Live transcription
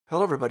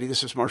Hello, everybody.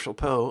 This is Marshall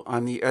Poe.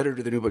 I'm the editor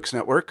of the New Books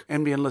Network.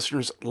 NBN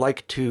listeners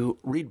like to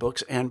read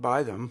books and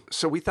buy them.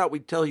 So we thought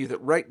we'd tell you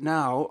that right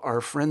now, our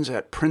friends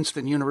at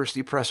Princeton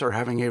University Press are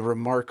having a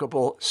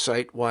remarkable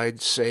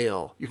site-wide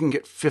sale. You can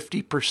get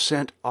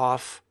 50%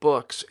 off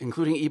books,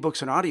 including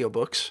ebooks and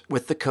audiobooks,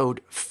 with the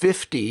code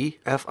 50,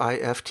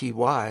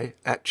 F-I-F-T-Y,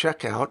 at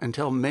checkout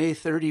until May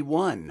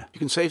 31. You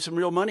can save some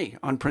real money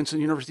on Princeton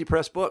University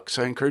Press books.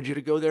 I encourage you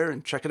to go there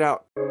and check it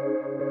out.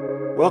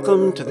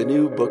 Welcome to the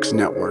New Books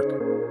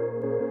Network.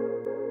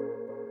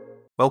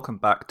 Welcome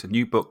back to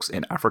New Books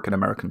in African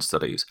American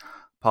Studies,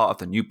 part of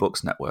the New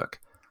Books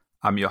Network.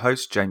 I'm your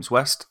host, James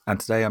West, and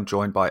today I'm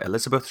joined by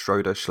Elizabeth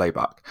Schroeder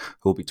Schlebach,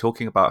 who will be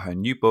talking about her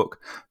new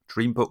book,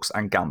 Dream Books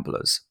and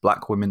Gamblers,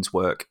 Black Women's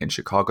Work in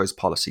Chicago's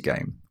Policy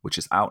Game, which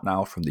is out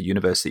now from the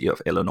University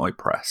of Illinois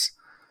Press.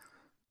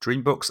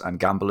 Dream Books and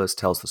Gamblers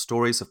tells the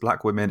stories of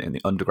Black women in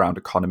the underground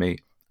economy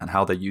and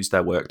how they use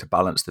their work to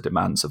balance the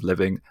demands of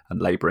living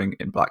and laboring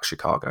in Black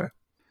Chicago.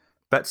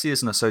 Betsy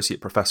is an associate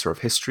professor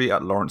of history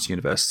at Lawrence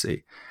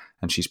University,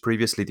 and she's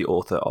previously the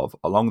author of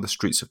Along the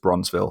Streets of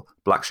Bronzeville,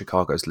 Black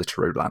Chicago's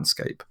Literary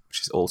Landscape,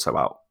 which is also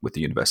out with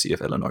the University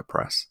of Illinois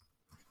Press.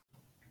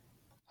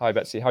 Hi,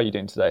 Betsy. How are you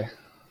doing today?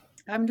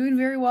 I'm doing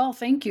very well,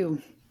 thank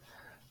you.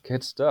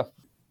 Good stuff.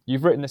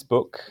 You've written this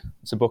book.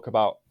 It's a book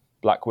about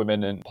Black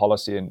women and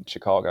policy in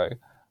Chicago.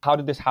 How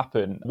did this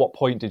happen? At what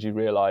point did you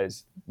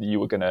realize that you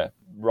were going to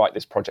write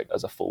this project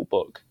as a full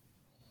book?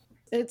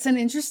 It's an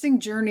interesting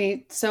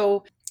journey.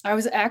 So I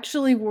was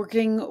actually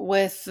working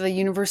with the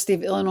University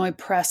of Illinois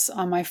Press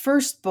on my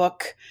first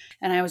book,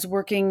 and I was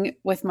working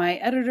with my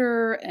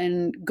editor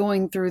and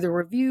going through the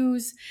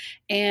reviews.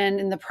 And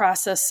in the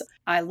process,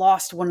 I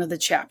lost one of the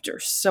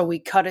chapters. So we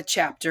cut a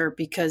chapter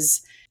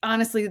because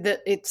honestly,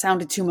 it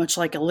sounded too much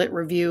like a lit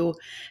review,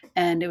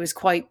 and it was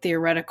quite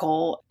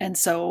theoretical. And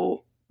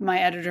so my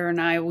editor and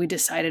I, we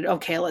decided,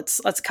 okay,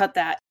 let's cut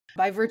that.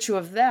 By virtue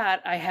of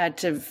that, I had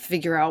to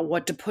figure out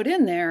what to put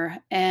in there.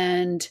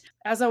 And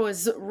as I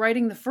was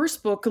writing the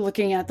first book,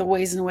 looking at the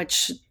ways in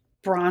which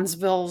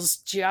Bronzeville's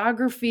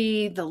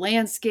geography, the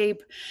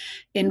landscape,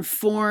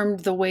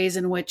 informed the ways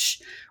in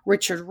which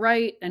Richard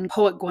Wright and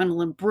poet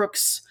Gwendolyn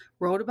Brooks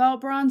wrote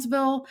about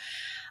Bronzeville,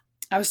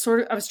 I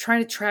was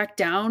trying to track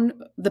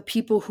down the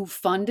people who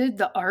funded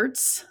the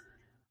arts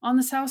on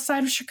the south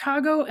side of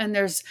Chicago. And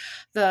there's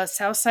the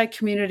Southside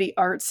Community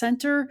Art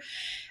Center,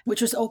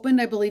 which was opened,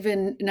 I believe,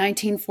 in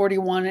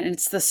 1941. And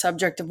it's the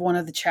subject of one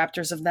of the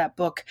chapters of that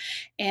book.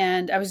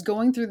 And I was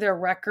going through their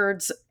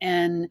records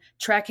and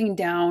tracking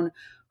down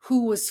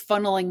who was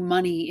funneling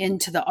money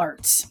into the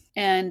arts.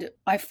 And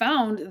I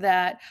found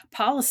that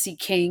policy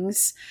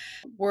kings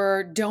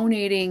were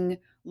donating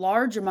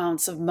large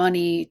amounts of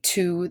money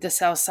to the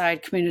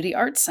Southside Community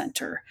Arts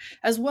Center,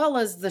 as well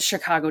as the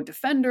Chicago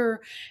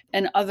Defender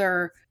and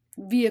other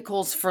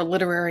vehicles for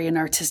literary and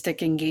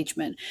artistic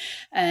engagement.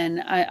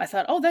 And I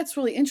thought, oh, that's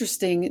really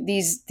interesting.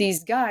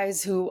 These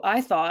guys who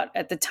I thought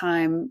at the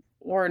time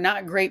were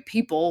not great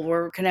people,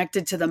 were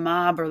connected to the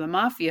mob or the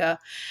mafia,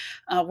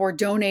 were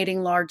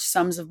donating large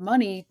sums of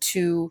money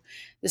to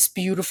this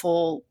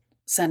beautiful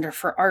Center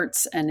for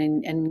Arts and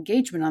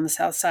engagement on the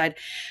South Side.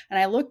 And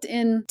I looked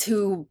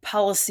into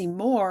policy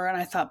more, and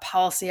I thought,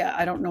 policy,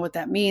 I don't know what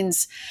that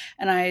means.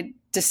 And I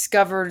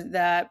discovered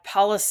that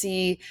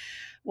policy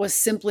was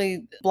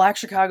simply Black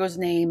Chicago's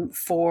name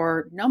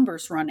for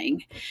numbers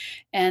running.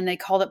 And they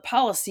called it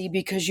policy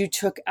because you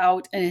took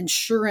out an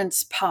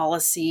insurance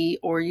policy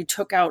or you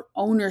took out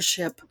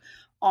ownership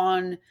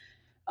on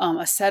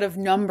a set of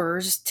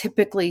numbers,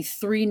 typically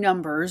 3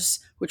 numbers,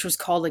 which was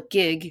called a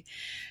gig,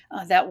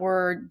 that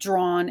were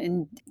drawn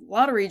in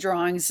lottery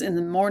drawings in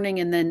the morning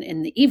and then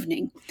in the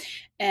evening.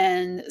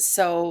 And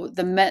so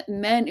the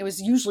men, it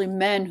was usually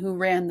men who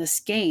ran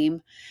this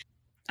game.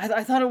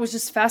 I thought it was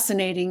just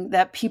fascinating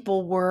that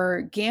people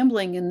were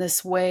gambling in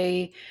this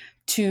way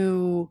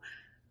to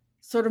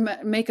sort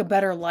of make a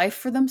better life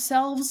for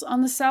themselves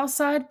on the South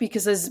Side,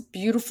 because as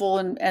beautiful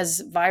and as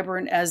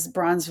vibrant as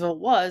Bronzeville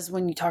was,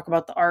 when you talk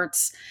about the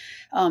arts,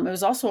 it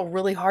was also a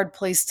really hard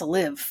place to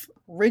live,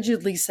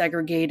 rigidly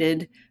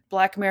segregated.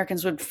 Black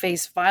Americans would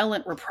face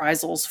violent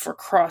reprisals for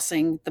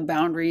crossing the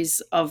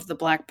boundaries of the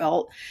Black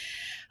Belt.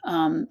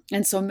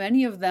 And so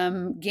many of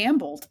them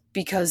gambled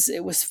because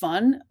it was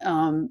fun,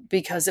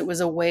 because it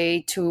was a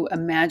way to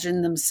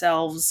imagine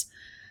themselves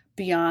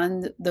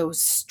beyond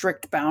those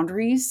strict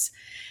boundaries.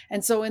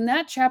 And so in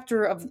that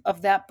chapter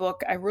of that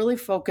book, I really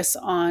focus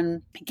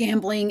on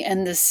gambling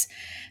and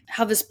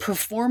how this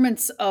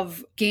performance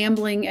of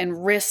gambling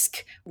and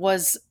risk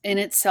was in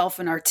itself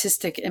an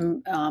artistic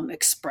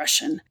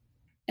expression.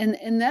 And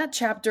in that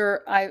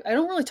chapter, I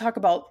don't really talk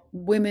about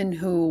women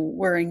who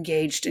were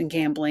engaged in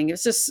gambling.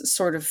 It's just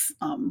sort of,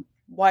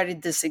 why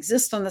did this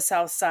exist on the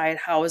South Side?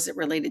 How is it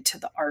related to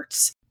the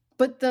arts?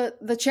 But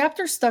the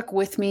chapter stuck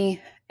with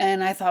me,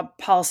 and I thought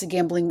policy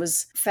gambling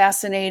was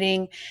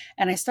fascinating.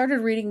 And I started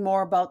reading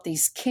more about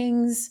these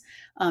kings.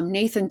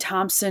 Nathan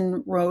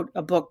Thompson wrote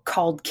a book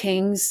called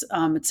Kings.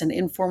 It's an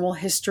informal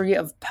history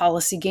of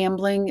policy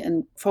gambling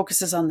and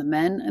focuses on the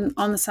men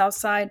on the South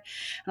Side.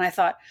 And I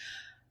thought,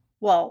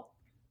 well,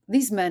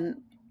 these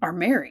men are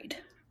married.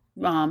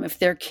 If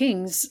they're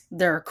kings,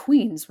 they're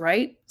queens,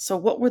 right? So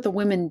what were the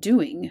women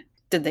doing?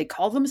 Did they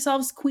call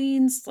themselves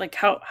queens? Like,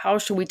 how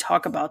should we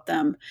talk about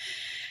them?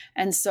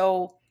 And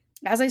so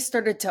as I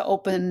started to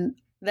open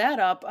that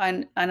up,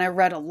 and I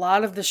read a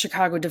lot of the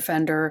Chicago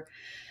Defender,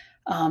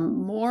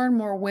 more and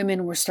more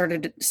women were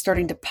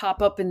starting to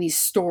pop up in these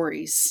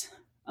stories,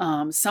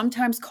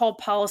 sometimes called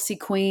policy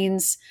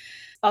queens.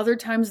 Other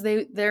times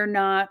they're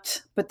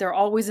not, but they're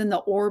always in the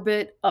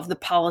orbit of the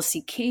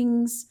policy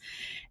kings.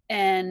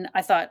 And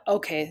I thought,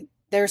 okay,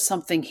 there's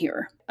something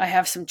here. I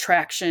have some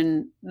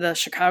traction. The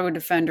Chicago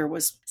Defender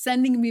was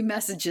sending me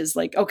messages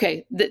like,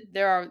 okay,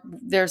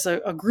 there's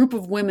a group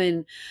of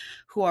women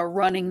who are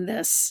running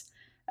this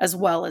as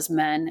well as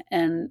men.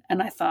 And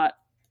I thought,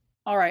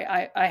 all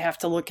right, I have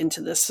to look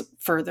into this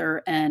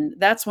further. And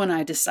that's when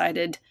I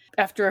decided,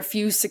 after a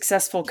few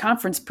successful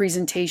conference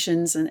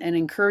presentations and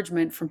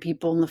encouragement from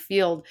people in the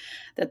field,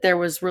 that there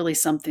was really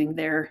something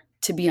there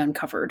to be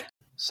uncovered.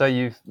 So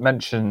you've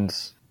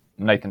mentioned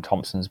Nathan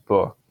Thompson's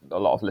book. A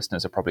lot of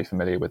listeners are probably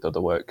familiar with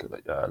other work,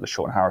 like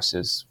LaShawn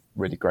Harris's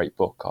really great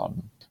book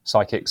on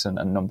psychics and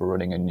number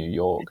running in New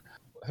York.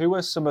 Who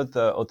are some of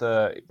the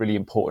other really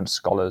important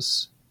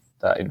scholars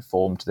that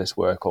informed this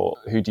work, or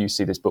who do you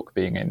see this book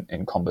being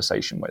in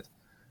conversation with?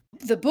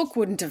 The book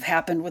wouldn't have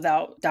happened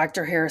without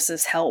Dr.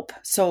 Harris's help.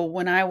 So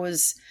when I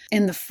was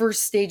in the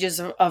first stages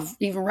of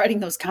even writing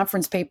those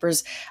conference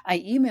papers, I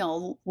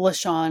emailed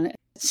LaShawn.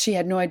 She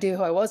had no idea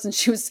who I was, and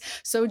she was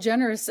so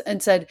generous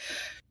and said,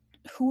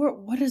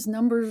 what is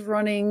numbers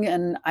running?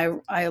 And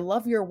I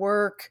love your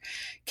work.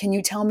 Can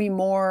you tell me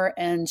more?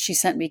 And she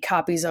sent me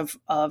copies of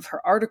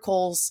her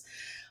articles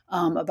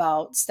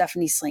about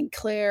Stephanie St.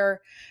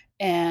 Clair,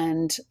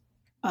 and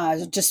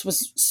just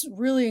was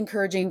really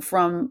encouraging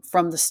from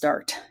the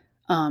start.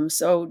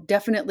 So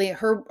definitely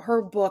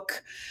her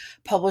book,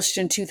 published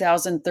in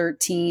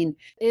 2013,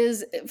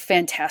 is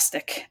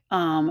fantastic.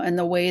 And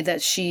the way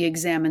that she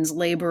examines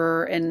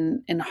labor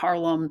in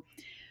Harlem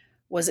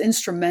was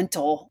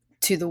instrumental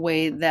to the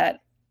way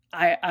that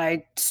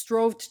I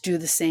strove to do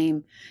the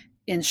same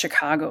in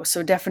Chicago.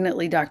 So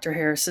definitely Dr.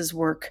 Harris's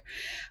work.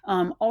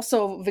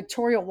 Also,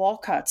 Victoria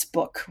Walcott's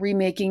book,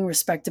 Remaking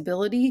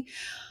Respectability.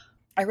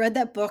 I read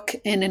that book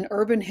in an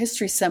urban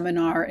history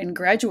seminar in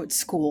graduate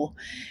school,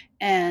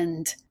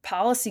 and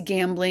policy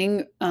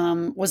gambling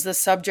was the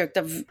subject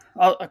of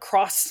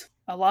across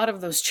a lot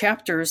of those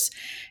chapters.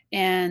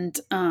 And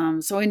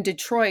so in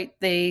Detroit,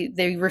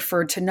 they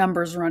referred to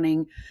numbers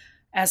running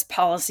as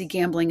policy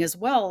gambling as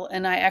well.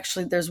 And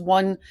there's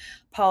one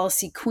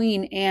policy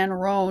queen, Anne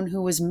Roan,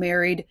 who was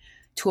married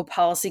to a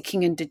policy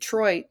king in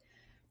Detroit,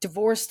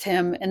 divorced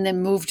him, and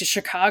then moved to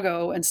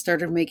Chicago and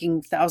started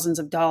making thousands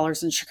of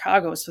dollars in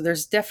Chicago. So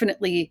there's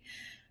definitely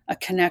a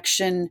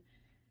connection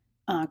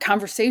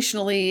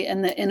conversationally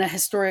and in a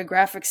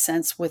historiographic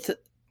sense with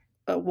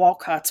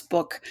Walcott's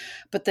book.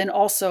 But then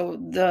also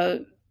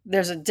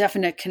there's a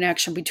definite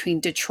connection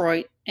between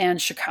Detroit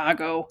and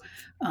Chicago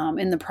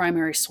in the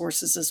primary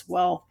sources as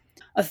well.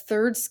 A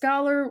third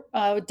scholar,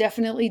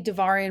 definitely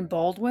Devarian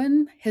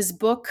Baldwin, his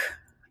book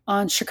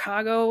on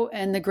Chicago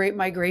and the Great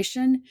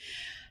Migration.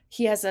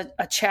 He has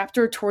a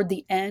chapter toward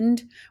the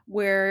end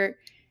where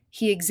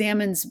he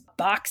examines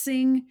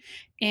boxing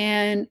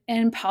and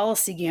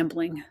policy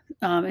gambling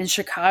in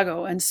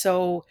Chicago. And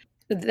so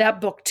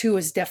that book too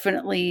is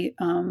definitely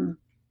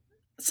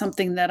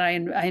something that I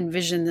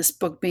envision this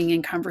book being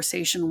in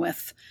conversation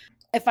with.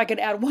 If I could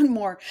add one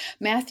more,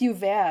 Matthew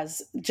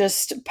Vaz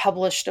just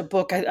published a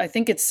book. I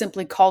think it's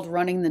simply called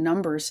Running the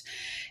Numbers.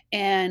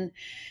 And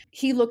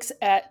he looks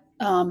at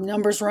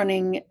numbers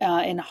running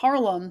in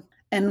Harlem.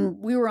 And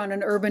we were on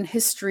an urban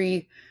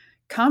history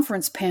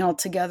conference panel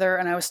together,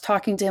 and I was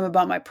talking to him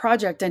about my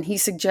project, and he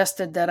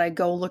suggested that I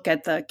go look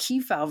at the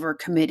Kefauver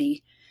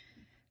Committee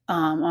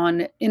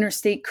on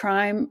interstate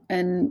crime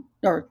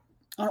or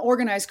on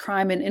organized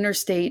crime and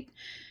interstate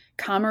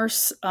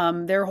commerce,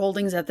 their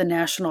holdings at the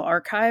National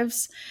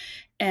Archives.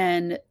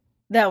 And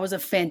that was a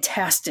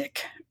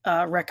fantastic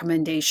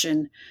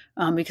recommendation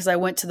because I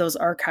went to those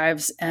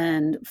archives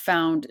and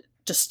found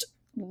just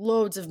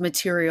loads of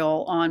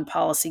material on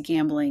policy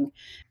gambling.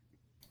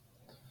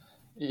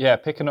 Yeah,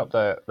 picking up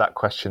that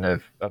question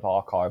of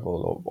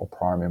archival or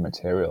primary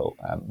material,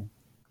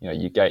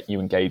 you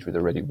engage with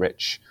a really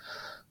rich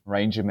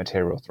range of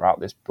material throughout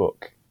this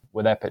book.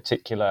 Were there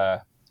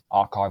particular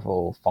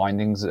archival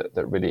findings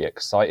that really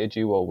excited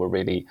you or were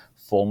really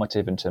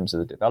formative in terms of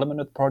the development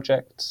of the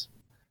project?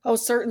 Oh,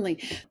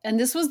 certainly. And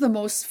this was the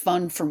most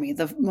fun for me.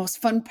 The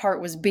most fun part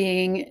was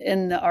being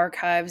in the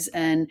archives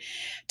and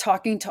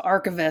talking to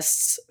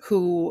archivists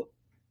who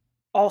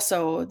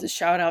also the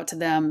shout out to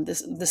them.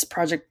 This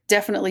project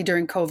definitely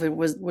during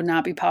COVID would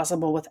not be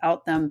possible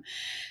without them,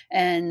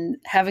 and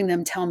having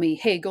them tell me,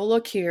 hey, go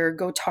look here,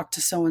 go talk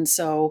to so and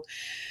so,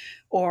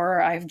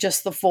 or I have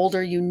just the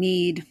folder you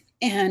need.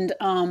 And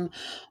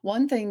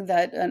one thing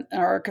that an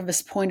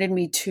archivist pointed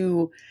me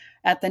to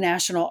at the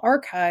National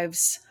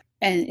Archives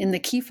and in the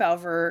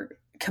Kefauver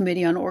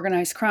Committee on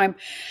Organized Crime,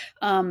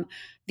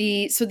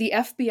 the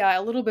FBI,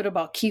 a little bit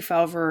about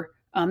Kefauver,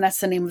 that's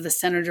the name of the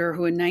senator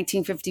who in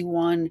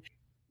 1951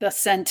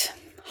 sent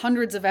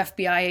hundreds of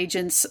FBI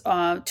agents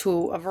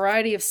to a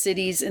variety of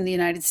cities in the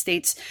United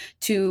States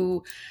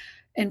to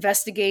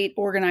investigate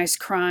organized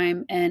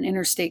crime and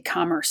interstate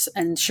commerce.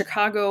 And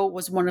Chicago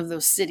was one of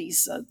those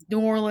cities.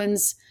 New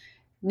Orleans,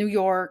 New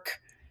York,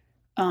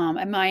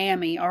 and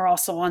Miami are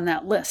also on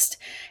that list.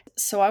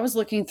 So I was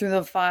looking through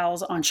the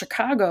files on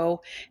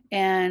Chicago,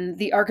 and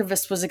the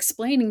archivist was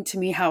explaining to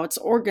me how it's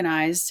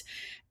organized.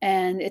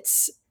 And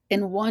it's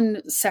in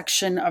one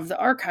section of the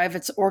archive,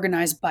 it's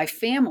organized by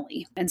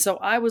family. And so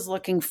I was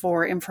looking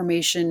for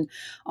information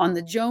on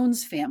the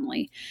Jones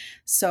family.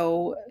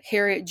 So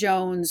Harriet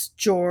Jones,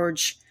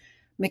 George,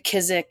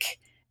 McKissick,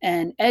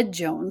 and Ed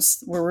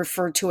Jones were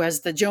referred to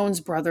as the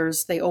Jones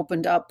brothers. They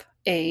opened up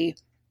a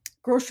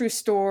grocery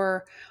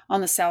store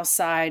on the South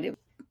Side.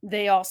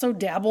 They also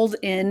dabbled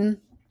in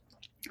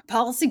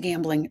policy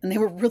gambling, and they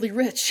were really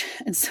rich.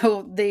 And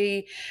so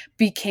they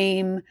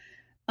became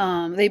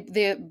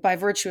they by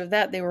virtue of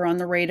that, they were on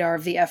the radar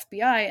of the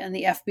FBI, and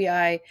the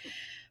FBI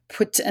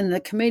and the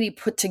committee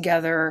put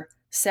together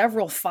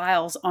several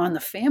files on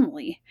the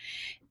family.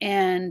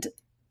 And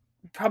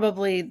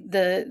probably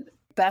the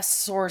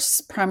best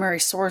primary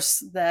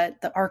source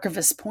that the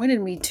archivist pointed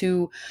me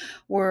to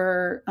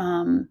were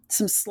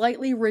some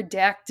slightly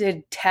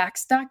redacted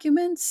tax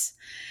documents,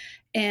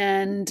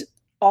 and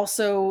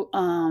also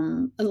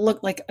it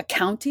looked like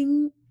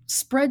accounting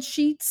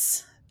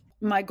spreadsheets.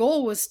 My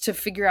goal was to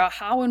figure out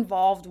how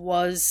involved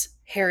was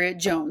Harriet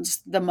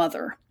Jones, the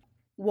mother.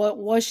 What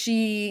was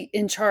she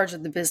in charge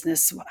of the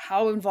business?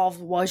 How involved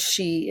was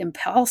she in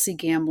policy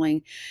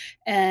gambling?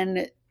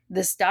 And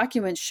this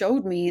document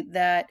showed me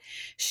that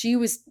she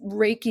was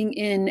raking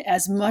in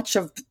as much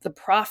of the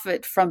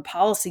profit from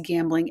policy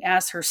gambling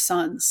as her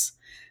sons.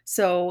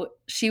 So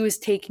she was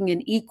taking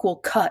an equal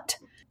cut,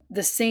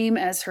 the same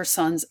as her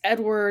sons,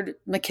 Edward,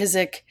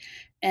 McKissick,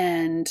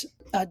 and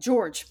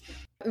George.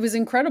 It was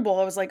incredible.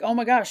 I was like, oh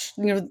my gosh,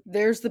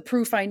 there's the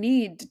proof I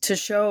need to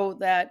show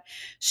that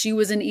she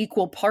was an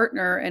equal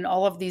partner in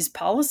all of these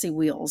policy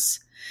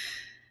wheels.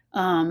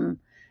 And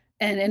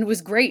it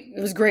was great. It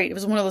was great. It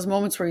was one of those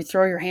moments where you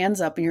throw your hands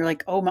up and you're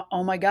like,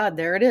 oh my God,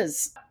 there it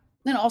is.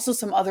 And also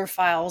some other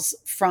files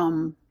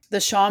from the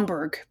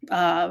Schomburg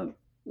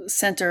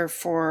Center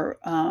for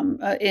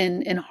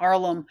in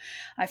Harlem.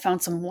 I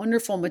found some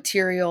wonderful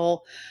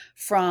material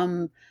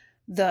from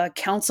the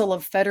Council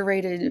of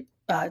Federated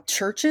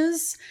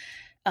Churches.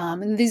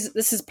 And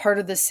this is part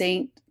of the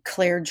St.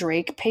 Clair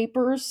Drake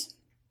papers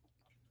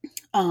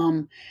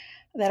that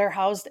are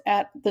housed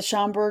at the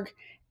Schomburg.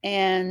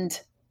 And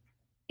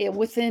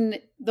within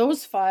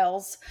those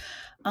files,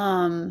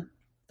 the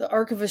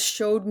archivist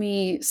showed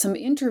me some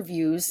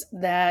interviews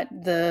that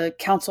the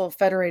Council of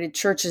Federated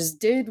Churches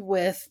did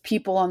with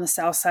people on the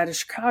south side of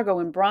Chicago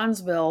in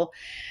Bronzeville.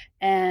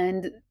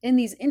 And in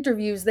these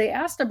interviews, they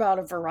asked about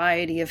a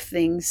variety of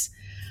things.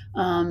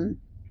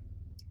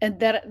 And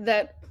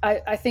that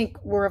I think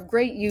were of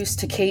great use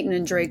to Caton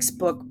and Drake's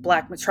book,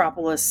 Black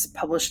Metropolis,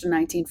 published in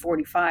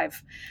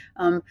 1945.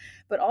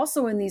 But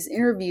also in these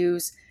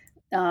interviews,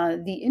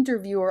 the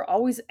interviewer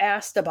always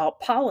asked about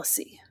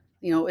policy.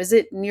 Is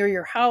it near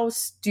your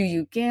house? Do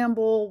you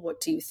gamble? What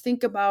do you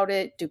think about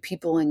it? Do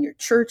people in your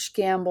church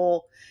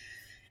gamble?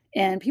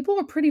 And people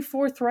were pretty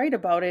forthright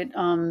about it.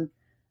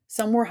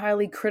 Some were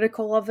highly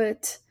critical of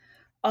it.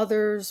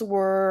 Others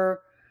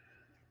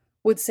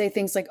would say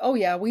things like, oh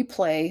yeah, we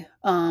play,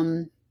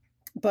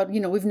 but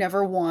we've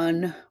never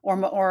won.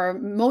 Or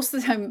most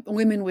of the time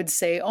women would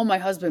say, oh, my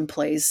husband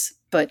plays,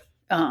 but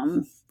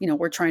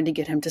we're trying to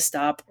get him to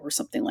stop, or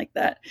something like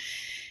that.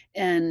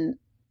 And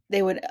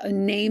they would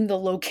name the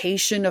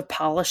location of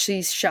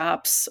policy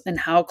shops and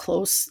how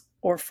close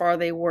or far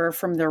they were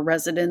from their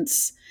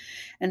residence.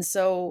 And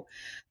so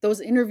those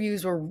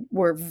interviews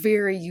were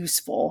very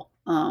useful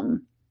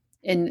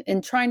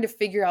in trying to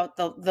figure out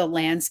the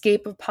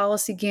landscape of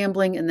policy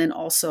gambling, and then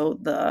also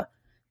the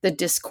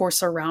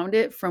discourse around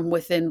it from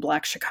within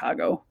Black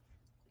Chicago.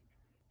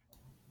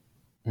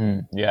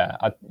 I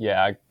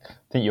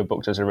think your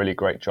book does a really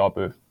great job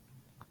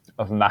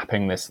of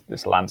mapping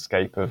this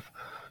landscape of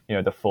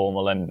the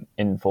formal and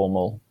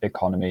informal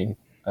economy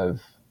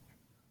of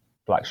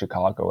Black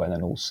Chicago, and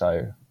then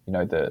also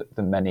the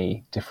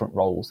many different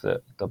roles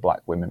that the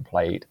Black women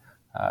played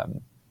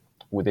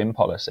within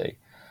policy.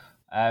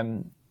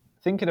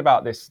 Thinking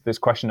about this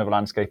question of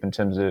landscape in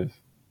terms of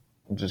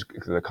just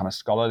the kind of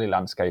scholarly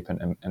landscape,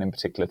 and in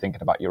particular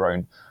thinking about your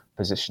own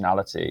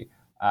positionality,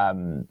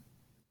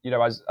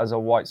 as a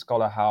white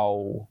scholar,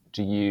 how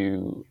do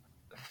you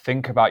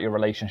think about your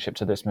relationship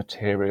to this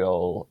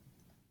material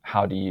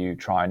how do you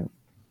try and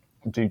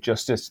do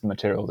justice to the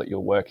material that you're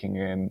working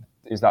in?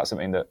 Is that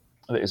something that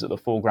is at the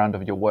foreground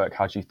of your work?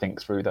 How do you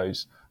think through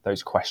those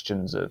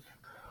questions of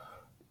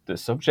the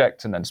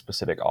subject and then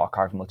specific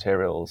archival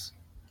materials?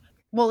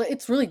 Well,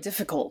 it's really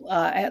difficult,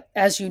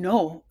 as you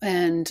know,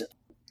 and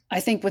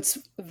I think what's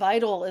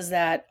vital is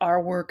that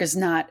our work is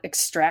not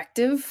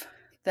extractive,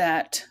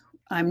 that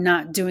I'm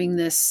not doing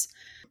this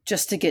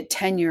just to get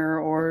tenure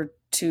or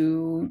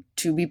to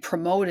be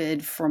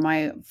promoted for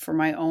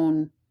my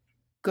own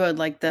good,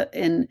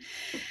 and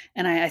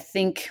I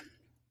think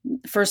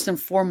first and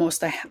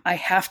foremost I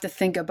have to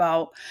think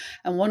about,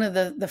 and one of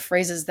the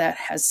phrases that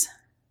has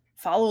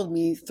followed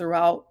me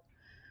throughout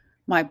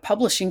my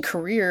publishing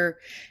career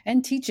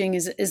and teaching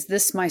is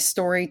this my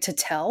story to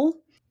tell?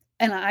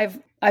 And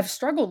I've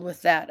struggled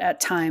with that at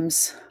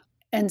times.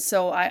 And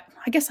so I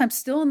guess I'm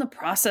still in the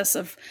process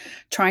of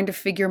trying to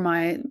figure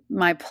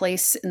my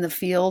place in the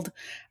field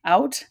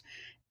out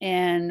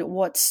and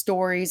what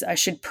stories I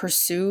should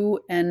pursue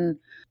and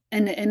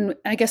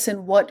I guess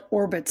in what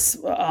orbits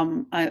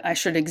I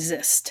should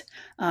exist.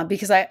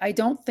 Because I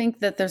don't think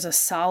that there's a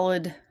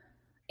solid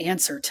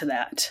answer to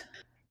that.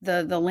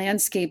 The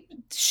landscape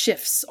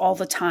shifts all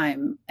the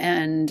time,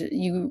 and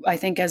I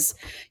think as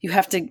you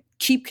have to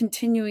keep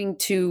continuing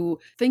to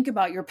think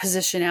about your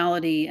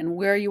positionality and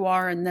where you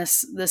are in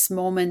this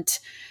moment,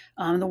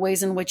 the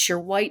ways in which your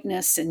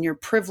whiteness and your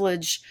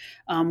privilege,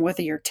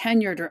 whether you're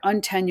tenured or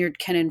untenured,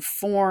 can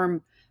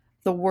inform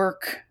the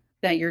work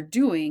that you're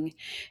doing.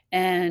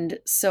 And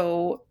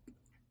so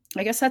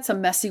I guess that's a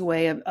messy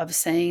way of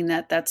saying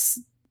that's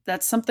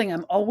something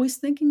I'm always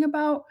thinking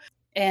about.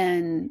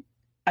 And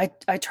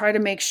I try to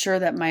make sure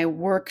that my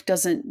work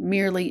doesn't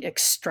merely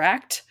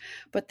extract,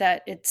 but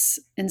that it's,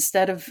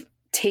 instead of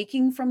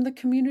taking from the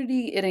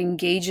community, it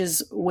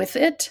engages with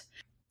it.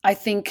 I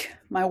think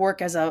my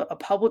work as a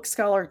public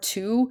scholar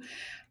too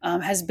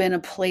has been a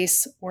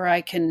place where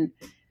I can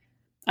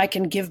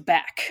give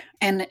back.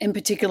 And in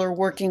particular,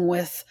 working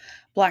with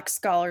Black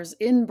scholars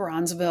in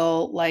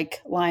Bronzeville,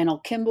 like Lionel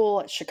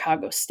Kimball at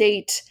Chicago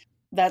State,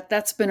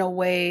 that's been a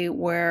way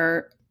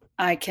where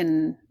I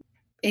can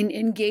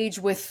engage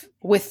with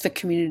the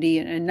community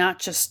and not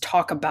just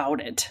talk about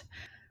it.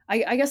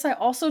 I guess I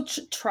also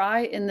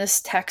try in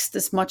this text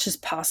as much as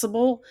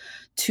possible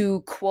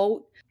to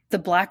quote the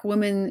Black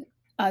women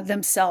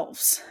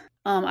themselves.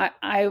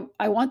 I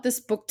want this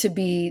book to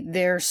be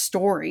their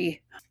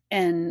story.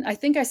 And I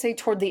think I say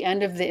toward the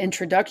end of the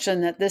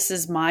introduction that this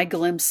is my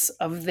glimpse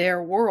of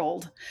their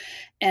world.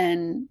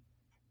 And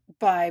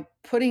by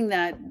putting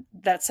that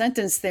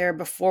sentence there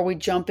before we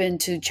jump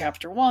into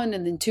chapter 1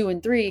 and then 2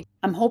 and 3,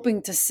 I'm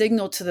hoping to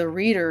signal to the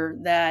reader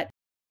that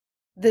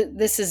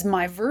this is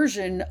my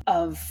version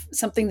of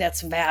something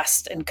that's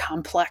vast and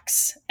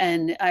complex.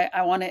 And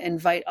I want to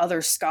invite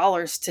other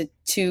scholars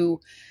to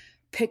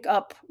pick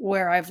up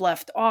where I've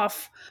left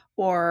off,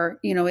 or,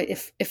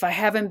 if I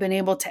haven't been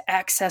able to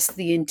access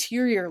the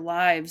interior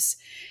lives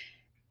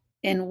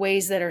in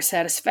ways that are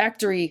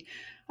satisfactory,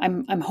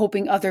 I'm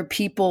hoping other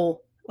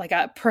people,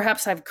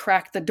 perhaps I've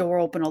cracked the door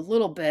open a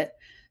little bit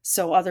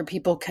so other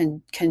people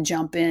can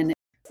jump in.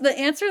 The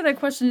answer to that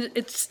question,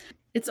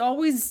 it's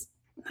always,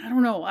 I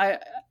don't know.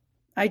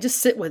 I just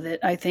sit with it,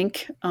 I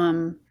think.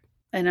 And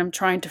I'm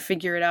trying to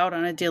figure it out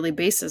on a daily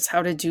basis,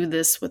 how to do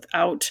this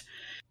without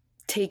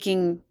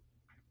taking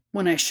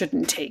when I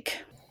shouldn't take.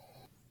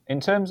 In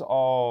terms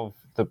of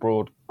the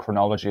broad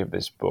chronology of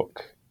this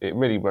book, it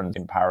really runs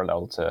in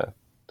parallel to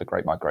the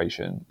Great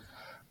Migration.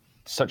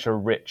 Such a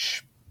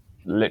rich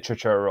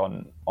literature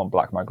on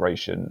Black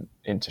migration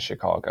into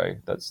Chicago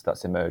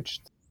that's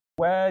emerged.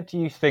 Where do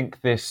you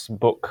think this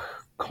book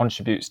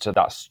contributes to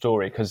that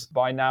story? Because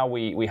by now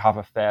we have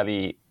a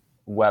fairly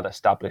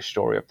well-established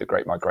story of the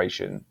Great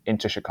Migration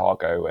into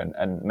Chicago,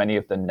 and many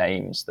of the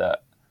names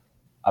that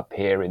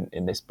appear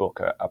in this book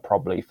are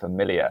probably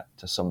familiar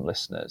to some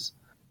listeners.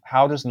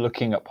 How does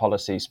looking at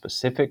policy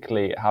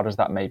specifically, how does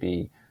that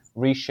maybe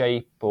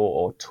reshape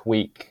or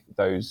tweak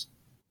those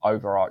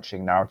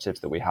overarching narratives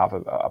that we have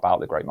about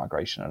the Great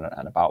Migration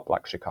and about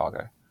Black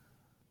Chicago?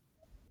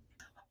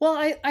 Well,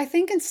 I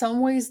think in some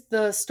ways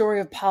the story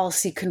of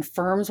policy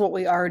confirms what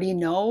we already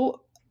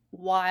know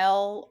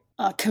while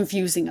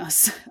confusing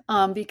us.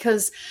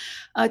 Because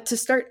to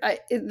start,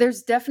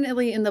 there's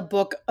definitely in the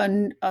book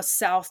a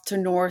south to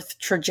north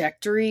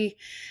trajectory.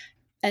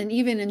 And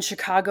even in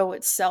Chicago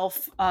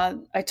itself,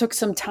 I took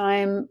some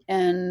time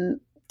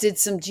and did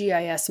some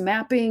GIS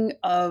mapping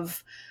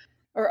of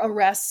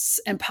arrests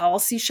and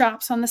policy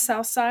shops on the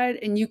South Side.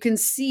 And you can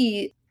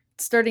see,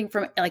 starting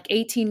from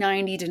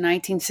 1890 to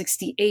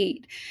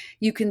 1968,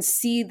 you can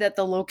see that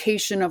the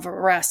location of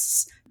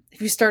arrests,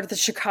 if you start at the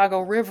Chicago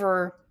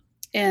River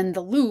and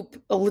the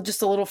Loop,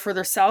 just a little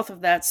further south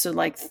of that, so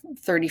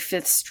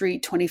 35th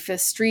Street, 25th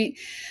Street,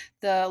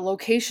 the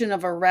location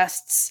of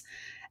arrests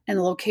and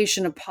the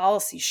location of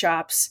policy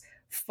shops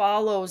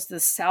follows the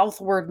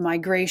southward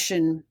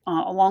migration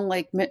along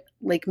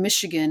Lake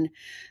Michigan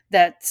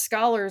that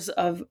scholars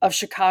of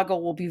Chicago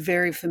will be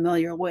very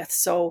familiar with.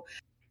 So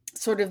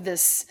sort of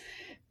this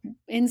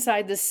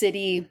inside the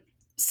city,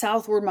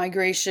 southward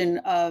migration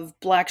of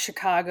Black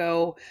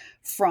Chicago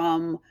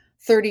from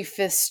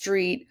 35th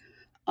Street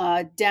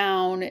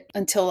down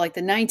until like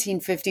the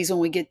 1950s, when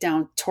we get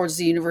down towards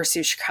the University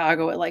of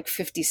Chicago at like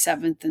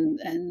 57th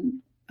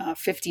and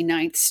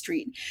 59th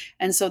Street.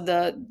 And so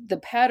the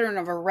pattern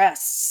of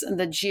arrests and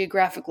the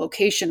geographic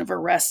location of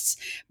arrests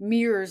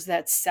mirrors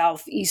that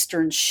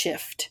southeastern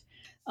shift.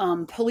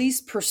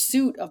 Police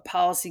pursuit of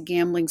policy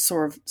gambling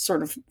sort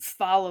of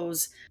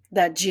follows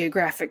that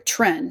geographic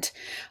trend.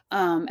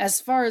 As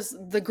far as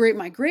the Great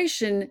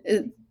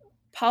Migration,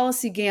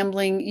 policy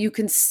gambling, you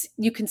can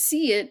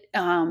see it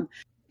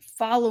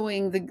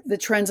following the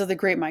trends of the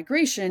Great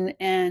Migration.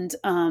 And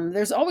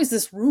there's always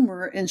this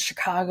rumor in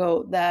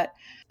Chicago that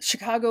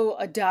Chicago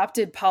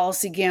adopted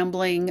policy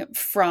gambling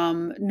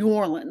from New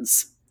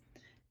Orleans.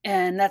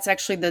 And that's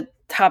actually the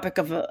topic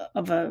of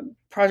a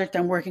project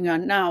I'm working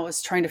on now,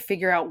 is trying to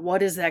figure out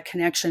what is that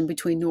connection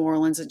between New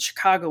Orleans and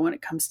Chicago when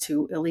it comes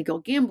to illegal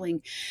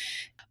gambling.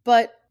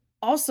 But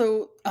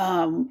also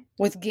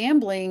with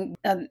gambling,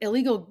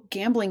 illegal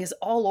gambling is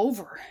all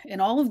over in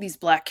all of these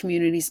Black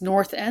communities,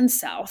 North and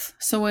South.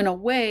 So in a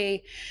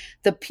way,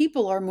 the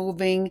people are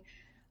moving.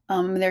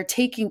 They're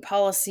taking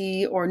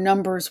policy or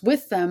numbers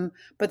with them,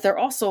 but they're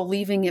also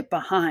leaving it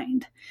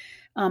behind.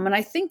 And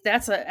I think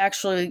that's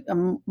actually a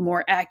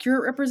more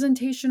accurate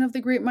representation of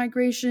the Great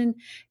Migration,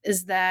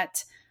 is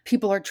that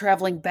people are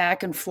traveling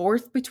back and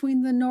forth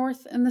between the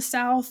North and the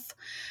South.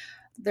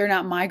 They're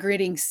not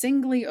migrating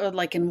singly or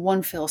like in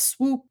one fell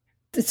swoop.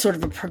 It's sort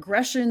of a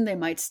progression. They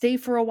might stay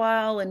for a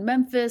while in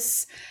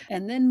Memphis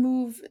and then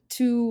move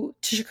to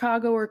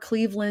Chicago or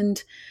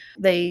Cleveland.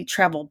 They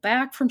travel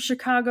back from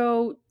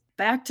Chicago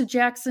back to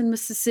Jackson,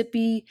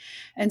 Mississippi.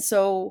 And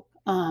so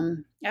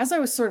as I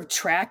was sort of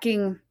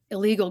tracking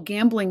illegal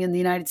gambling in the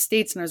United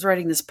States and I was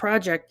writing this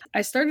project,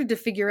 I started to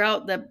figure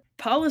out that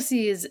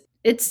policy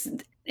it's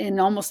in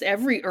almost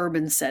every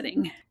urban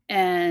setting,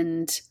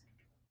 and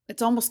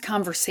it's almost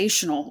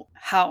conversational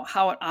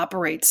how it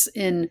operates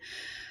in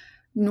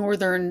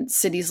northern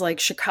cities like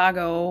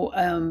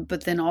Chicago,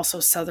 but then also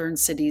southern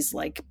cities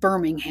like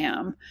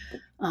Birmingham.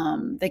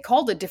 They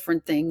called it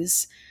different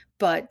things,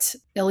 but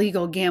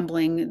illegal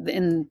gambling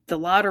in the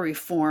lottery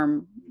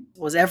form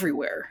was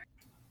everywhere.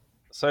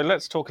 So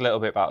let's talk a little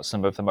bit about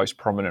some of the most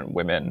prominent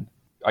women,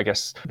 I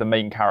guess the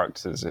main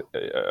characters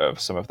of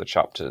some of the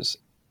chapters.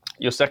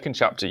 Your second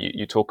chapter,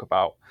 you talk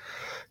about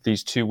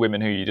these two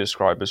women who you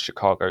describe as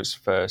Chicago's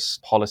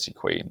first policy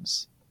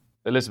queens,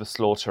 Elizabeth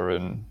Slaughter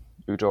and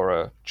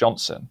Eudora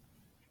Johnson.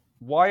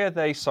 Why are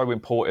they so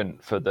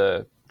important for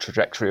the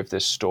trajectory of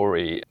this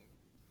story?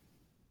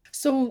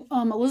 So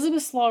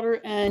Elizabeth Slaughter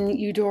and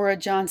Eudora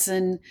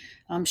Johnson,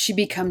 she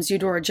becomes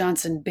Eudora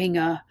Johnson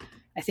Binga,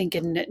 I think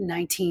in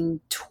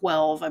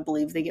 1912, I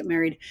believe they get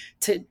married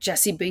to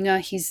Jesse Binga.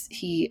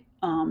 He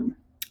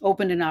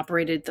opened and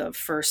operated the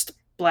first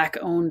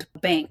Black-owned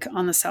bank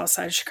on the south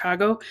side of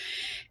Chicago.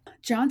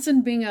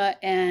 Johnson Binga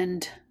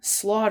and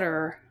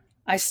Slaughter,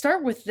 I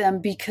start with them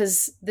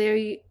because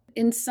they,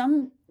 in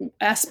some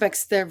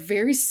aspects, they're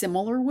very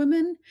similar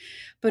women,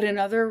 but in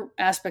other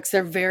aspects,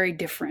 they're very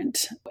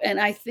different. And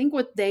I think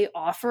what they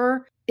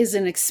offer is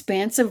an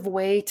expansive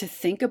way to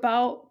think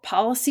about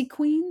policy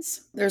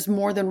queens. There's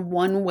more than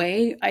one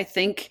way, I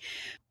think,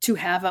 to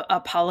have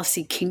a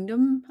policy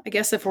kingdom, I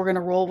guess, if we're going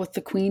to roll with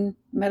the queen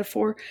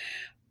metaphor.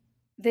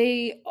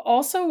 They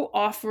also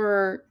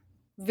offer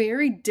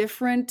very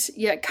different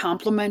yet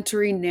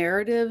complementary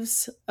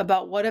narratives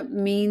about what it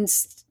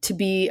means to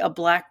be a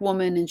Black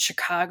woman in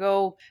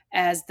Chicago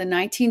as the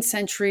 19th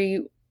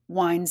century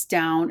winds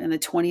down and the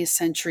 20th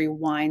century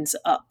winds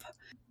up.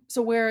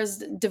 So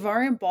whereas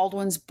Devarian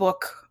Baldwin's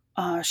book,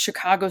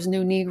 Chicago's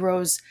New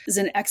Negroes, is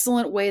an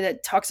excellent way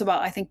that talks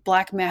about, I think,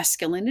 Black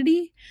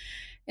masculinity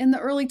in the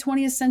early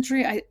 20th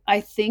century,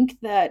 I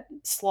think that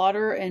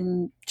Slaughter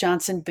and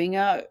Johnson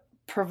Binga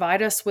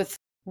provide us with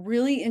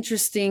really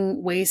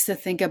interesting ways to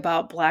think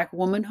about Black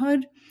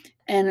womanhood,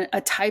 and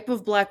a type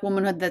of Black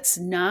womanhood that's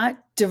not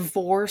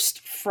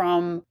divorced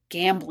from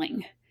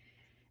gambling.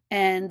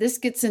 And this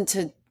gets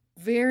into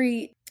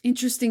very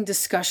interesting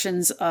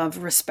discussions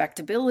of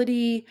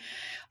respectability,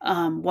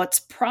 what's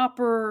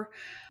proper.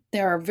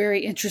 There are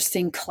very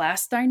interesting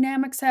class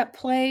dynamics at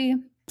play.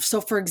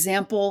 So, for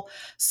example,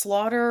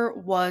 Slaughter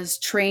was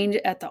trained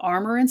at the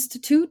Armour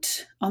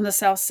Institute on the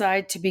South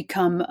Side to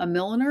become a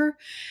milliner.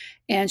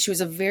 And she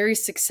was a very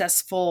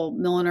successful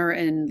milliner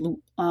in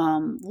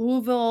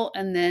Louisville.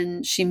 And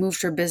then she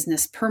moved her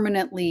business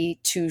permanently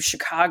to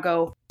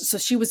Chicago. So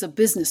she was a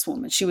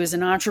businesswoman. She was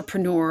an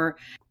entrepreneur.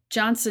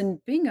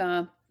 Johnson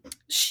Binga,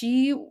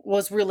 she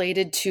was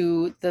related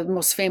to the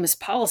most famous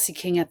policy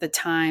king at the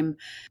time,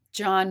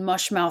 John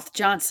Mushmouth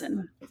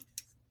Johnson.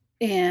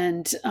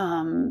 And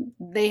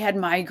they had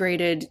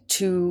migrated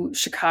to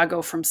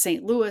Chicago from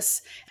St. Louis.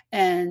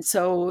 And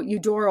so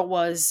Eudora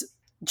was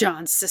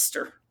John's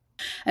sister.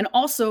 And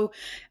also,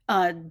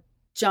 John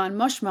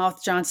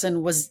Mushmouth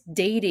Johnson was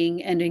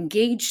dating and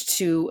engaged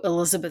to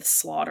Elizabeth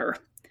Slaughter.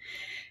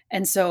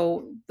 And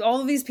so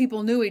all of these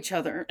people knew each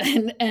other.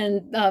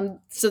 And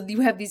so you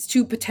have these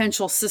two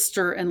potential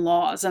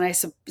sister-in-laws. And I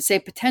say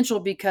potential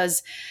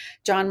because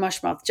John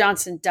Mushmouth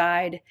Johnson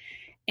died,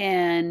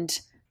 and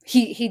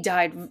he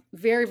died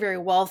very, very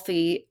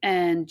wealthy.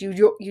 And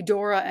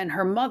Eudora and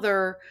her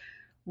mother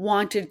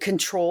wanted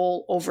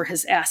control over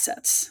his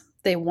assets.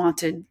 They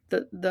wanted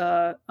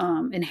the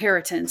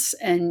inheritance.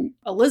 And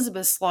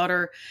Elizabeth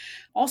Slaughter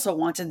also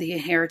wanted the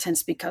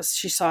inheritance because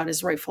she saw it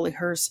as rightfully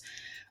hers.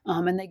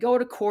 And they go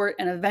to court,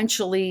 and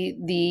eventually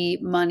the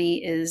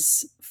money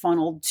is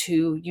funneled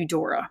to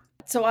Eudora.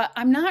 So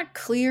I'm not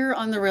clear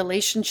on the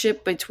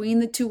relationship between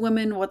the two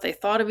women, what they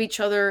thought of each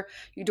other.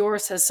 Eudora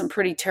says some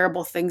pretty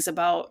terrible things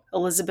about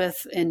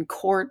Elizabeth in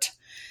court,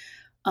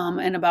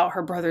 and about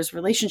her brother's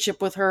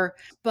relationship with her.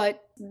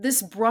 But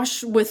this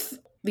brush with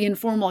the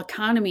informal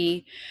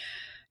economy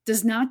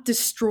does not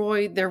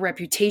destroy their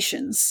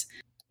reputations.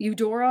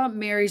 Eudora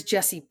marries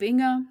Jesse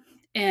Binga,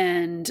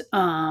 and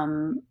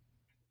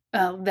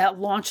that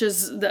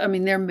launches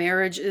their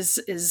marriage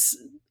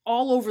is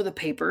all over the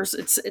papers.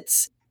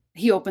 It's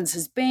he opens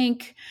his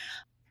bank,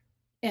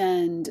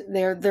 and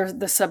they're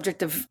the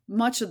subject of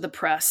much of the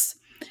press.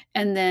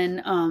 And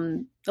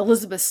then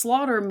Elizabeth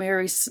Slaughter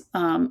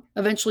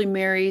eventually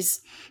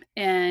marries,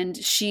 and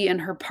she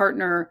and her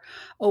partner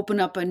open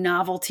up a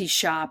novelty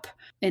shop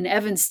in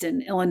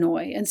Evanston,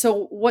 Illinois. And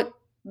so what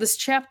this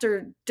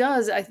chapter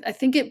does, I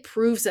think it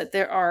proves that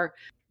there are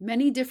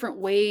many different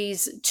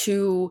ways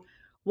to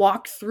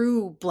walk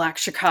through Black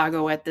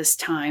Chicago at this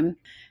time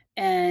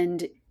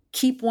and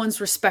keep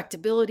one's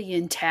respectability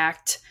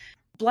intact.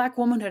 Black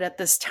womanhood at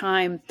this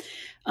time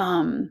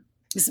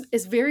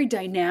is very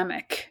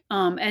dynamic.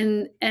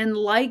 And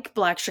like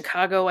Black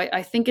Chicago,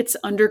 I think it's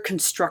under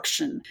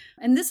construction.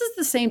 And this is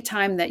the same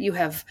time that you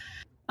have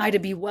Ida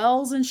B.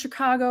 Wells in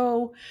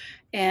Chicago,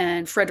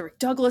 and Frederick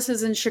Douglass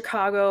is in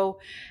Chicago.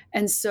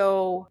 And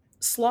so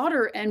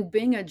Slaughter and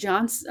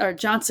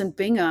Johnson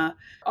Binga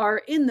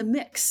are in the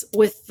mix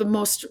with the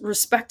most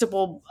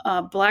respectable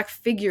Black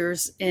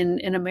figures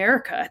in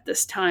America at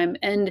this time.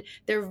 And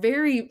they're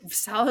very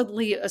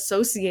solidly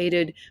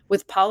associated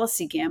with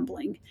policy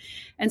gambling.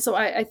 And so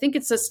I think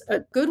it's just a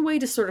good way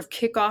to sort of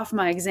kick off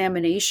my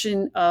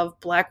examination of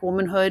Black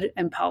womanhood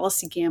and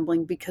policy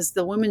gambling, because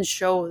the women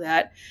show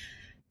that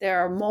there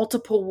are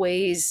multiple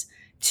ways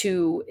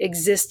to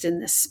exist in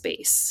this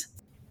space.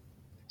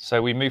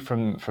 So we move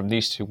from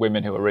these two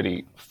women who are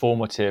really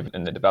formative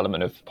in the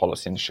development of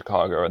policy in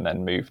Chicago, and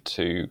then move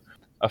to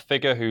a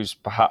figure who's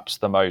perhaps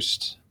the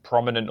most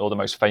prominent or the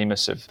most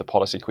famous of the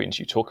policy queens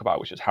you talk about,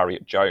 which is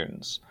Harriet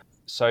Jones.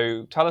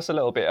 So tell us a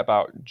little bit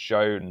about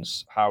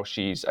Jones, how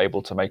she's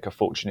able to make a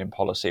fortune in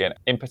policy, and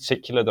in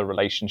particular the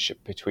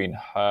relationship between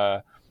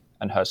her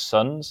and her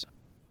sons.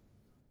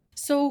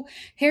 So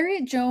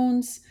Harriet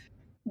Jones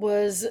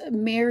was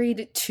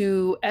married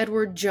to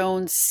Edward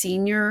Jones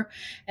Sr.,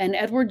 and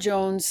Edward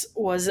Jones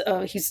was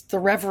he's the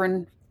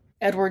Reverend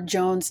Edward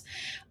Jones,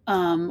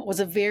 was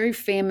a very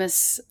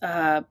famous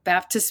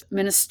Baptist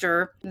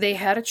minister. They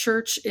had a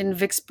church in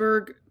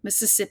Vicksburg,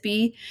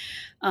 Mississippi.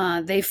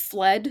 They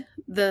fled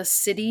the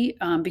city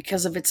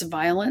because of its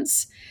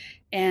violence,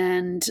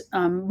 and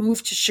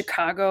moved to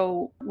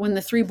Chicago when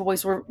the three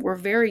boys were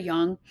very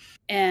young.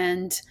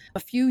 And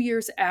a few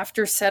years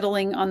after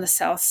settling on the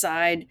South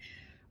Side,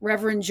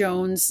 Reverend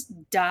Jones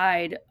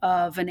died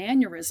of an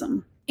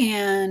aneurysm,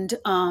 and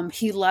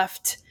he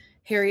left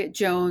Harriet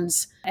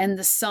Jones and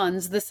the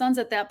sons. The sons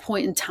at that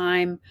point in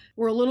time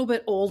were a little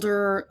bit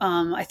older.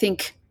 I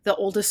think the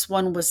oldest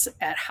one was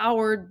at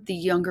Howard. The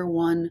younger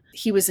one,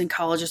 he was in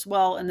college as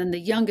well. And then the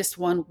youngest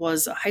one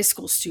was a high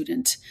school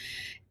student.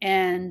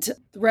 And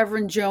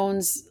Reverend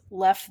Jones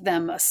left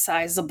them a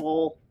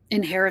sizable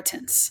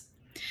inheritance.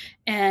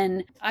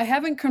 And I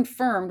haven't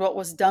confirmed what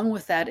was done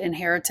with that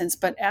inheritance,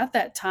 but at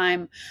that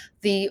time,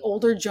 the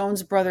older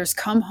Jones brothers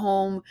come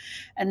home,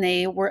 and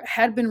they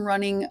had been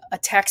running a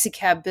taxi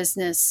cab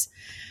business.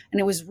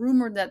 And it was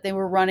rumored that they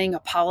were running a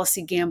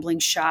policy gambling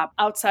shop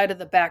outside of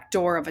the back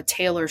door of a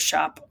tailor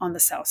shop on the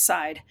South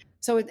Side.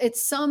 So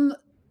it's some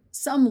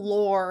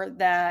lore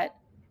that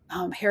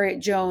Harriet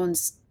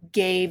Jones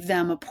gave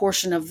them a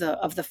portion of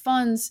the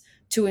funds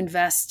to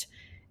invest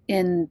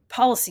in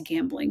policy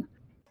gambling.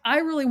 I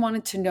really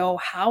wanted to know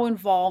how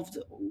involved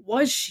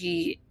was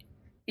she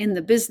in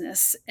the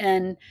business,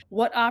 and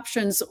what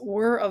options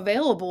were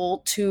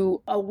available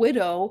to a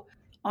widow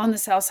on the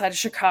South Side of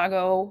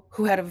Chicago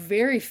who had a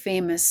very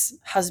famous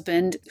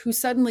husband who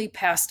suddenly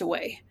passed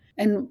away,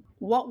 and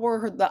what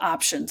were the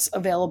options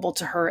available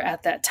to her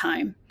at that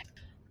time.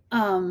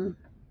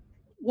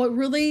 What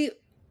really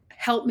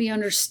helped me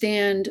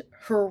understand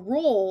her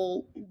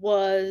role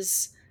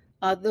was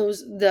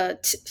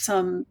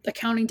some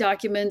accounting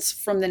documents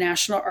from the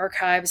National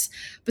Archives,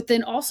 but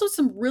then also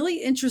some really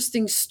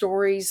interesting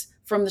stories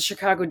from the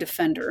Chicago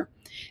Defender.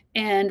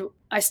 And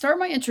I start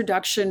my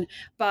introduction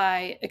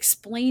by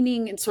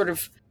explaining and sort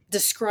of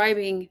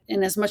describing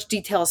in as much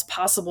detail as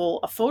possible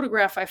a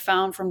photograph I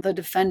found from the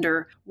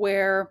Defender,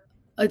 where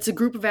It's a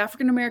group of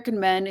African American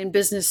men in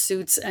business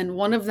suits, and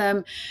one of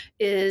them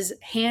is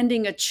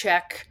handing a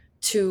check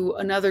to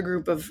another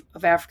group of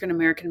African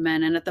American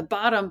men. And at the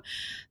bottom,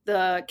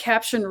 the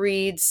caption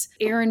reads,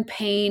 Aaron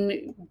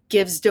Payne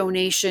gives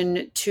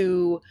donation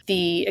to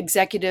the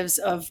executives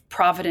of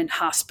Provident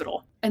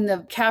Hospital. And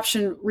the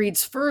caption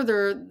reads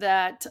further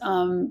that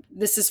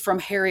this is from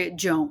Harriet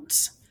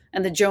Jones.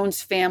 And the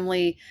Jones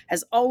family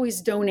has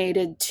always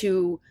donated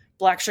to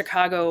Black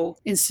Chicago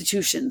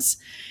institutions.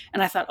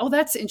 And I thought, oh,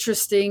 that's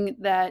interesting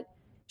that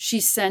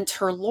she sent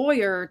her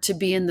lawyer to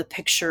be in the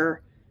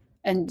picture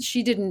and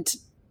she didn't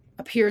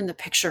appear in the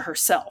picture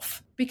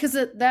herself, because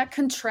that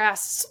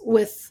contrasts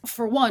with,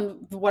 for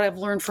one, what I've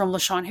learned from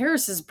LaShawn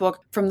Harris's book,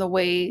 from the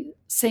way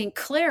St.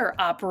 Clair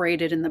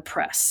operated in the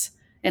press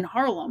in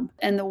Harlem,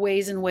 and the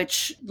ways in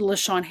which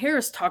LaShawn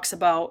Harris talks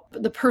about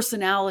the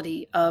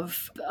personality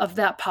of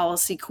that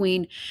policy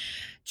queen.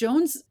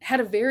 Jones had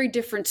a very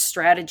different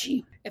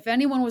strategy. If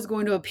anyone was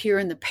going to appear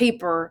in the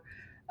paper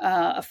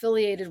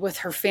affiliated with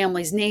her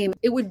family's name,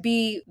 it would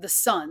be the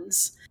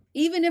Sons.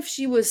 Even if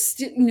she was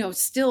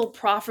still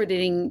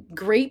profiting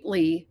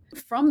greatly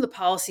from the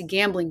policy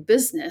gambling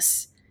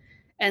business,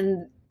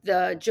 and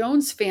the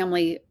Jones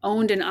family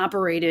owned and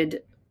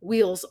operated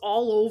wheels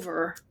all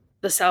over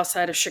the south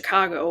side of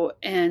Chicago,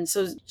 and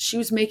so she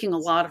was making a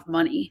lot of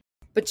money.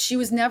 But she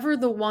was never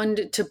the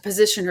one to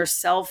position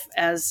herself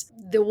as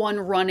the one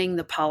running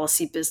the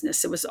policy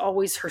business. It was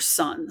always her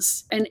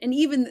sons. And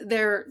even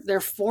their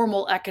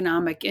formal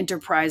economic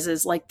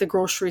enterprises, like the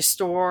grocery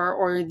store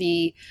or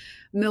the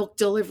milk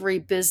delivery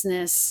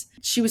business,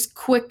 she was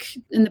quick,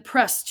 in the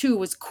press too,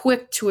 was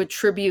quick to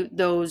attribute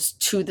those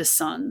to the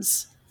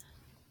sons.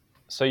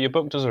 So your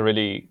book does a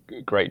really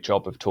great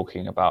job of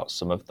talking about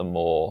some of the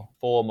more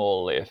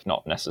formal, if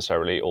not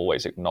necessarily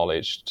always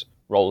acknowledged,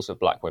 roles of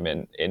Black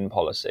women in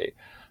policy.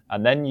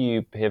 And then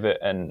you pivot,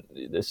 and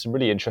there's some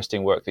really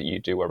interesting work that you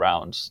do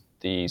around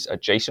these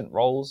adjacent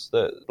roles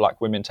that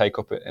Black women take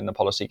up in the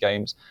policy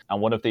games.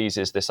 And one of these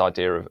is this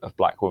idea of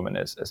Black women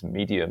as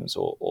mediums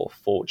or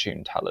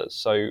fortune tellers.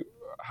 So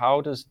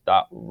how does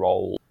that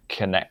role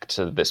connect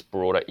to this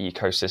broader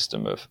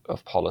ecosystem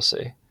of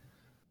policy?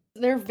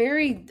 They're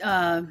very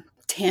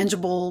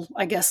tangible,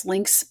 I guess,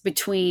 links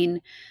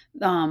between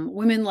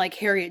women like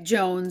Harriet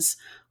Jones,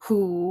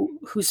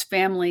 whose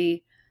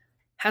family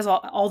has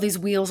all these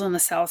wheels on the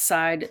South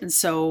Side. And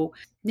so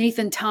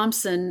Nathan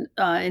Thompson,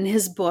 in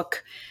his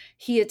book,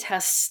 he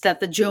attests that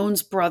the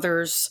Jones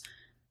brothers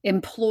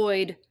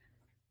employed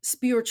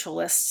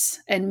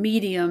spiritualists and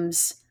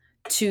mediums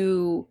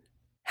to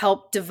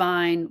help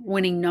divine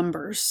winning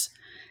numbers.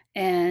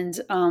 And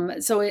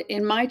so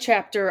in my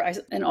chapter,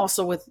 and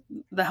also with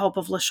the help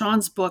of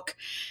LaShawn's book,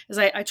 is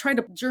I try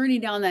to journey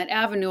down that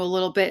avenue a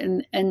little bit,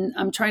 and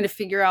I'm trying to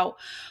figure out,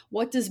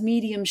 what does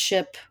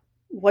mediumship,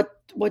 what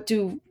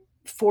do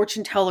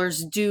fortune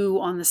tellers do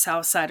on the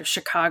South Side of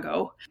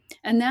Chicago?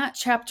 And that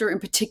chapter in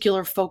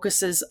particular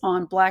focuses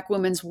on Black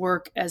women's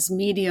work as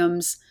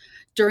mediums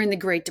during the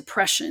Great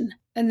Depression.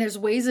 And there's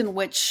ways in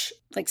which,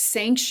 like,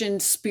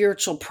 sanctioned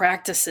spiritual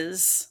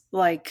practices,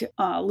 like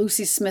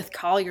Lucy Smith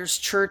Collier's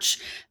church,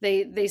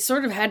 they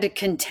sort of had to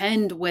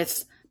contend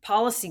with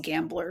policy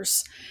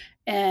gamblers.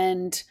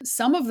 And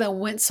some of them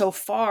went so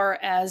far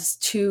as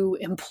to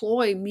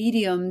employ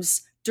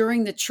mediums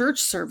during the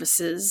church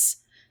services.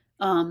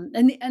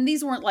 And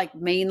these weren't like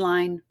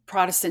mainline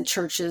Protestant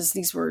churches.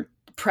 These were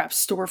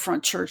perhaps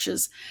storefront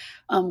churches,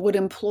 would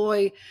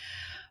employ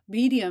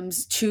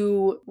mediums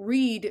to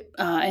read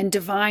and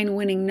divine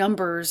winning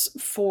numbers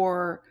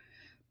for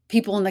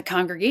people in the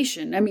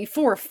congregation. I mean,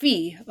 for a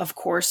fee, of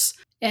course.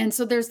 And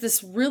so there's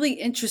this really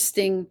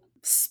interesting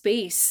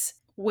space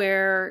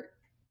where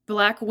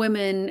Black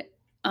women,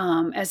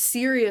 as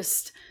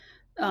serious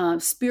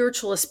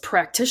spiritualist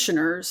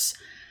practitioners,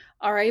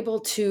 are able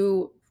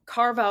to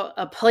carve out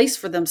a place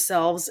for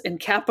themselves in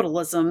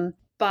capitalism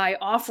by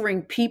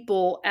offering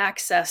people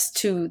access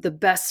to the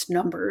best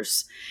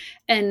numbers.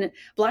 And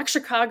Black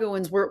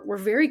Chicagoans were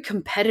very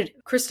competitive.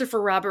 Christopher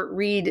Robert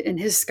Reed, in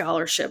his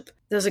scholarship,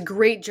 does a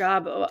great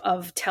job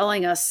of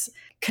telling us,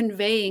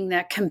 conveying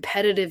that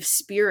competitive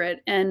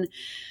spirit. And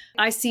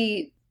I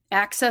see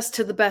access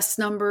to the best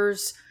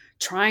numbers,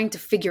 trying to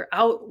figure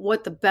out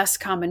what the best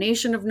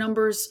combination of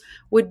numbers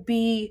would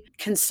be,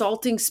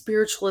 consulting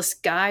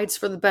spiritualist guides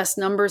for the best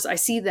numbers. I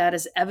see that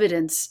as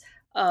evidence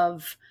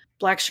of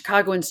Black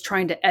Chicagoans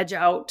trying to edge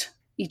out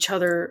each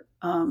other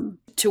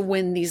to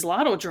win these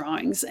lotto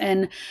drawings.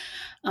 And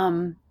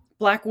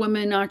Black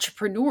women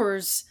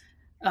entrepreneurs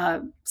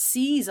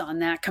seize on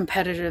that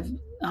competitive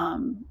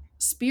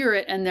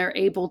spirit, and they're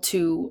able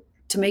to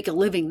make a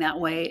living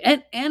that way.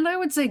 And I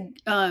would say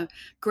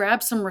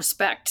grab some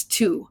respect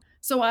too.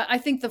 So I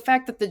think the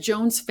fact that the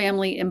Jones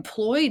family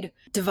employed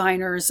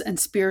diviners and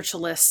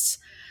spiritualists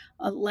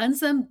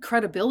lends them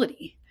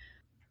credibility.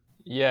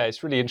 Yeah,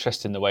 it's really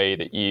interesting the way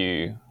that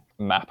you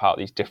map out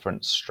these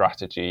different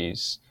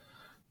strategies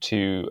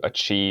to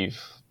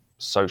achieve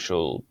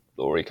social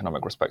or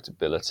economic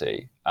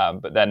respectability.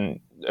 But then,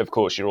 of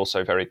course, you're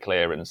also very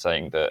clear in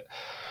saying that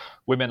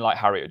women like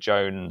Harriet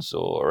Jones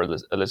or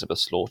Elizabeth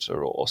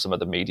Slaughter or some of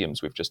the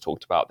mediums we've just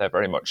talked about, they're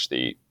very much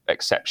the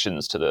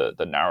exceptions to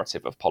the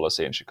narrative of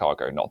policy in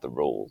Chicago, not the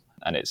rule.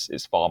 And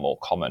it's far more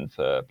common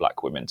for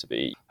Black women to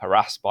be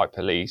harassed by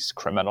police,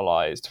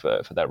 criminalized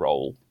for their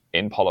role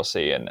in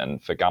policy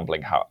and for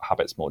gambling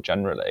habits more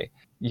generally.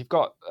 You've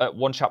got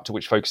one chapter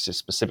which focuses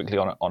specifically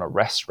on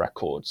arrest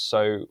records.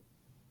 So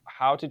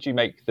how did you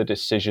make the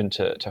decision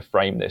to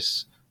frame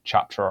this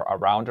chapter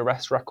around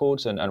arrest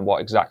records, and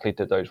what exactly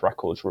did those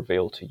records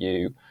reveal to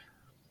you?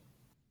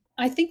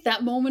 I think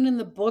that moment in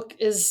the book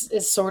is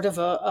sort of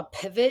a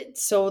pivot.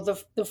 So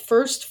the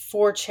first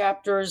 4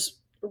 chapters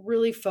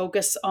really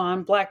focus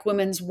on Black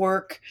women's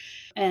work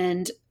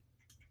and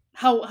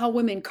how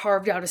women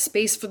carved out a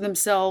space for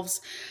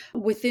themselves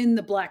within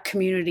the Black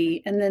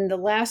community. And then the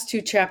last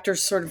 2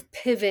 chapters sort of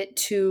pivot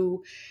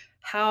to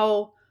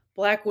how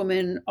Black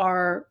women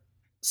are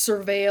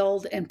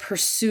surveilled and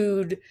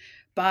pursued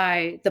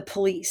by the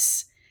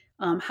police,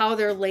 how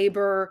their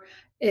labor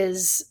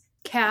is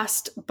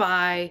cast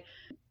by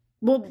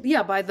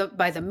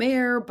the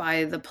mayor,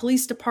 by the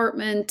police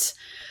department.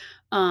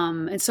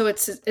 And so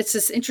it's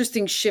this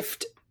interesting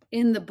shift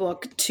in the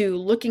book to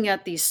looking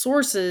at these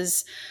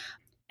sources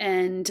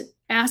and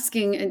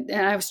asking, and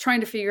I was trying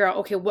to figure out,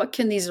 okay, what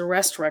can these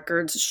arrest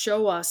records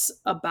show us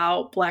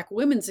about Black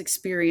women's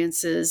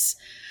experiences?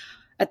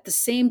 At the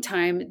same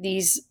time,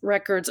 these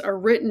records are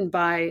written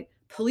by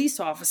police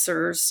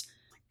officers,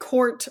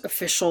 court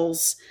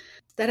officials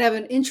that have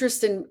an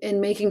interest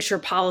in making sure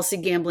policy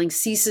gambling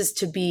ceases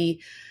to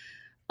be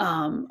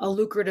a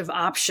lucrative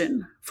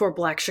option for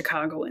Black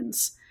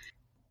Chicagoans.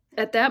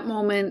 At that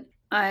moment,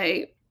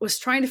 I was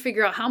trying to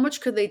figure out how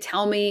much could they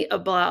tell me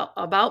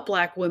about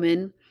Black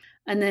women,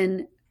 and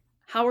then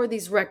how are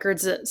these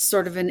records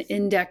sort of an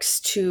index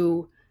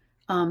to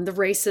the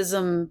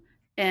racism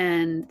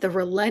and the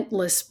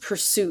relentless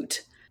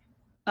pursuit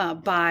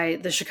by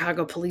the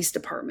Chicago Police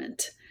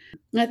Department.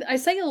 I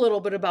say a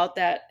little bit about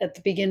that at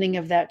the beginning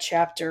of that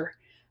chapter,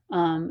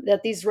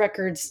 that these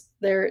records,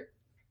 they're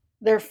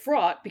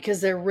fraught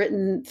because they're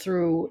written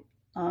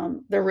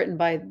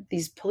by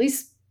these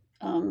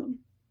policemen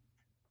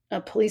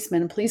and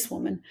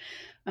policewomen.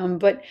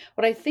 But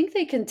what I think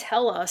they can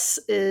tell us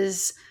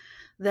is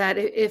that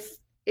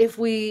if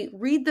we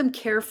read them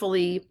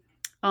carefully,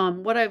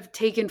 what I've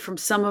taken from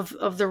some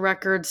of the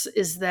records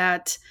is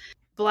that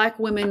Black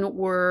women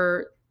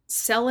were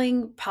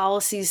selling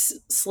policy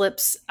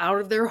slips out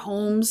of their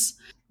homes.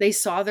 They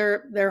saw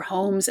their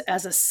homes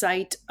as a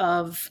site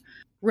of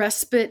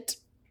respite,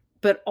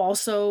 but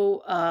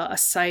also a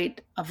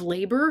site of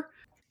labor.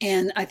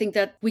 And I think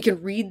that we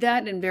can read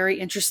that in very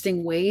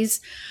interesting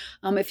ways.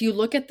 If you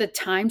look at the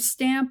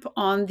timestamp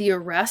on the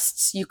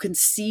arrests, you can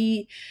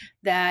see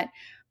that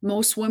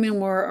most women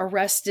were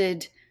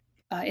arrested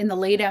in the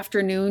late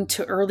afternoon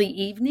to early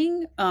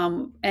evening,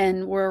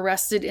 and were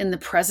arrested in the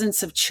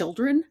presence of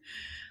children.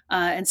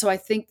 And so I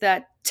think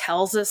that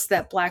tells us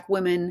that Black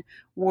women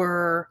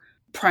were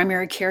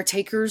primary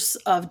caretakers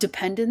of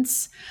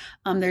dependents.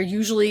 They're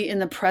usually in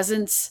the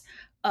presence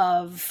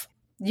of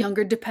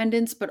younger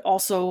dependents, but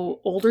also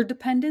older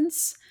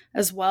dependents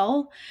as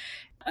well.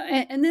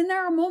 And then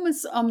there are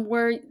moments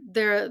where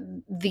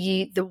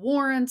the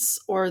warrants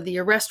or the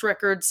arrest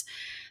records,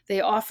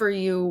 they offer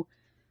you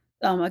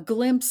a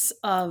glimpse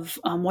of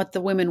what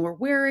the women were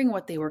wearing,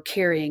 what they were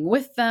carrying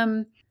with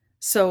them.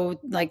 So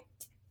like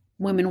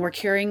women were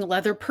carrying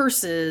leather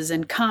purses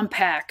and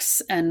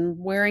compacts and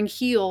wearing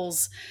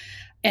heels.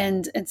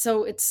 And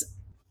so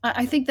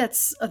I think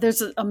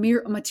there's a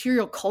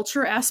material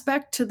culture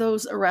aspect to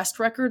those arrest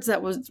records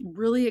that was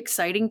really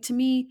exciting to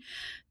me,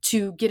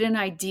 to get an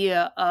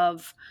idea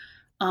of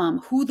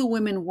who the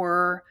women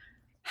were,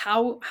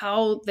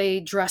 how they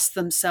dressed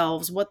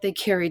themselves, what they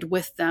carried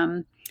with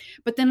them.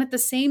 But then at the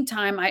same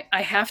time,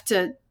 I have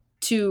to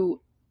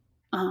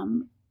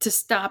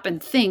stop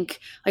and think,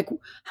 like,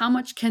 how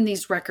much can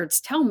these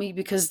records tell me?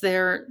 Because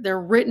they're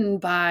written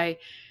by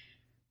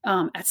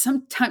at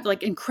some time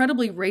like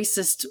incredibly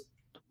racist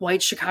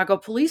white Chicago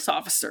police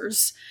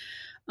officers.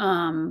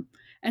 And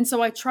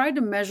so I tried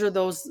to measure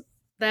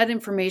that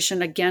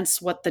information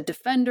against what the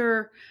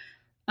Defender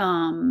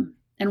and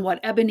what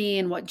Ebony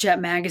and what Jet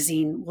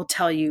Magazine will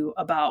tell you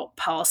about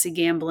policy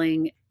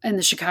gambling and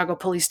the Chicago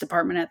Police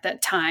Department at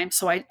that time.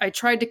 So I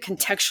tried to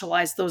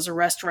contextualize those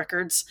arrest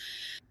records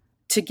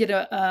to get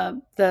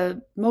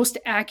the most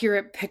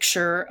accurate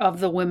picture of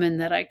the women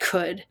that I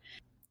could.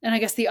 And I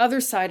guess the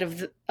other side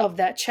of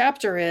that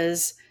chapter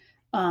is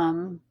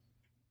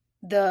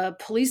the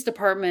police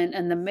department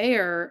and the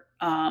mayor,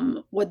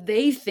 what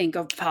they think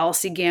of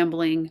policy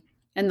gambling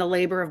and the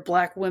labor of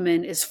Black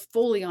women is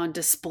fully on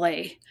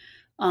display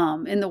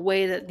in the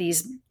way that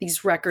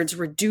these records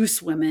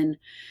reduce women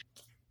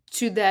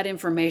to that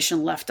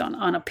information left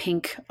on a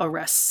pink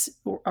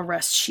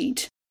arrest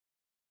sheet.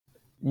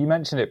 You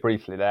mentioned it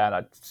briefly there, and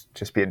I'd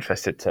just be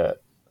interested to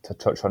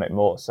touch on it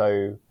more.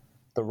 So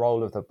the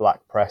role of the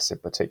Black press in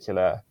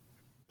particular,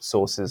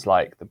 sources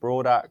like the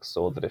Broad Axe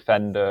or the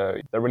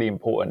Defender, they're really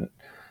important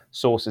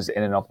sources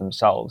in and of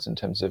themselves in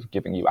terms of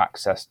giving you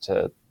access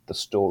to the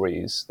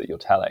stories that you're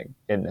telling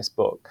in this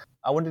book.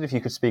 I wondered if you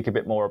could speak a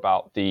bit more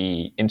about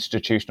the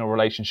institutional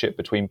relationship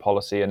between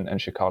policy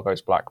and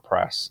Chicago's Black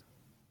press,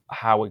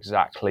 how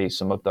exactly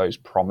some of those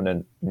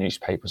prominent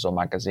newspapers or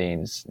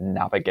magazines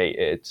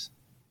navigated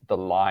the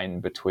line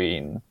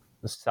between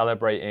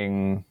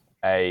celebrating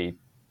a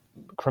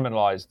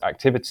criminalized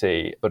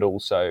activity, but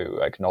also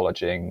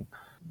acknowledging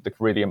the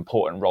really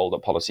important role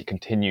that policy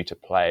continue to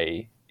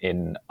play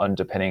in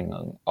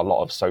underpinning a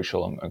lot of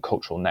social and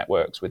cultural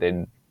networks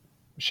within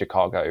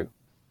Chicago.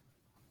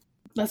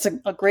 That's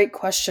a great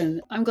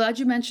question. I'm glad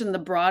you mentioned the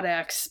Broad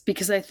Axe,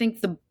 because I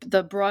think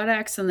the Broad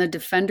Axe and the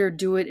Defender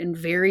do it in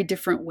very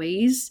different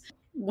ways.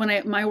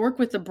 My work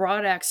with the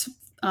Broad Axe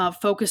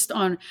focused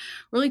on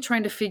really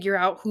trying to figure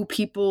out who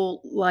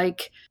people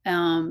like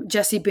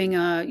Jesse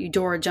Binga,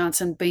 Eudora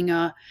Johnson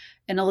Binga,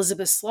 and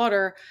Elizabeth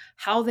Slaughter,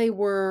 how they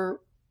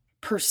were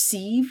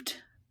perceived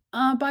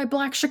by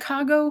Black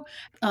Chicago.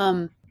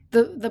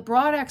 The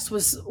Broad Axe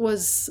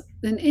was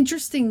an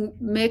interesting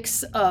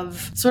mix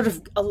of sort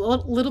of a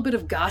little bit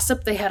of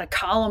gossip. They had a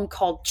column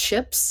called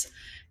Chips,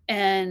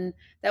 and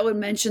that would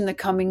mention the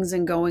comings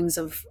and goings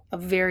of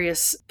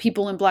various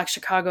people in Black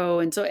Chicago.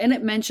 And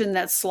it mentioned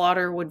that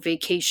Slaughter would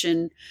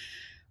vacation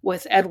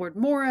with Edward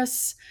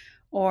Morris,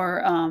 or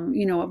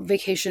a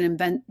vacation in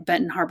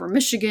Benton Harbor,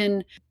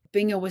 Michigan.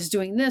 Binga was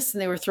doing this,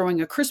 and they were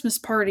throwing a Christmas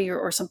party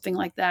or something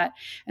like that.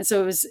 And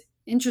so it was an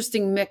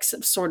interesting mix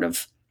of sort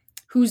of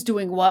who's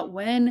doing what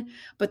when,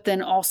 but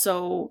then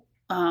also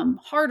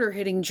harder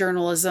hitting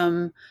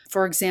journalism.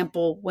 For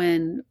example,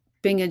 when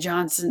the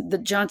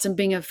Johnson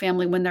Binga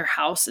family, when their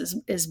house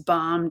is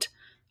bombed.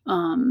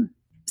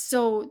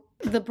 So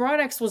the Broad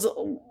Axe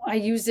I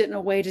used it in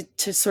a way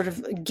to sort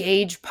of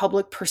gauge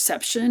public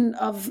perception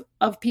of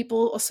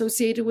people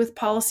associated with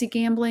policy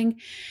gambling.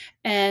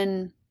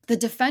 And the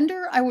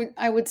Defender,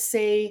 I would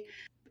say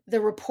the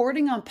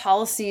reporting on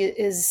policy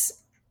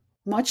is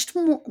much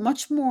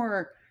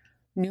more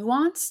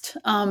nuanced.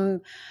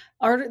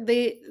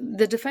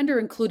 The Defender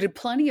included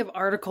plenty of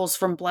articles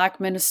from Black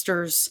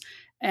ministers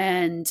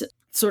and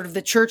sort of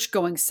the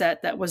church-going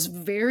set that was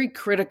very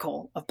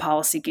critical of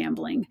policy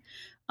gambling,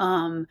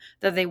 that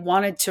they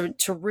wanted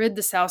to rid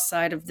the South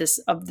Side of this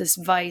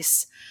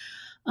vice.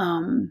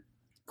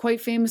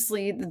 Quite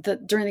famously,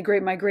 during the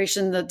Great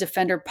Migration, the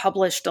Defender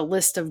published a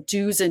list of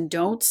do's and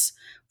don'ts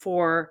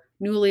for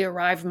newly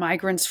arrived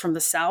migrants from the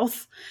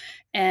South.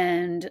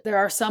 And there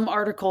are some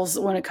articles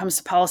when it comes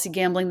to policy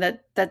gambling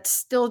that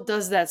still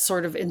does that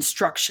sort of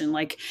instruction,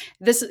 like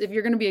this: if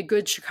you're going to be a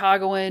good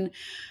Chicagoan,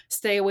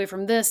 stay away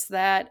from this,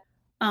 that.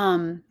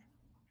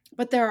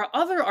 But there are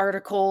other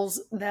articles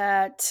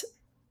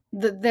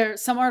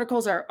some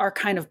articles are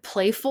kind of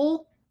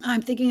playful.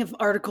 I'm thinking of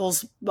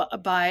articles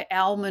by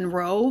Al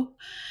Monroe,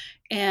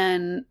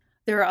 and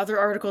there are other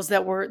articles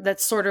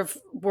that sort of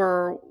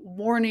were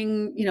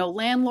warning,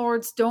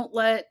 landlords, don't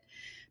let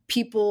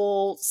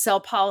people sell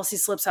policy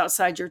slips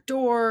outside your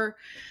door.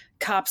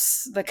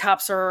 The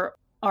cops are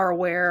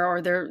aware,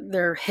 or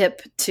they're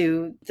hip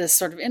to this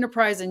sort of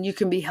enterprise, and you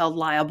can be held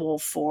liable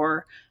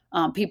for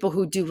people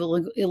who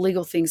do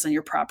illegal things on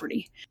your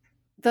property.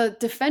 The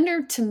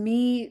Defender, to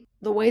me,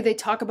 the way they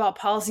talk about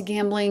policy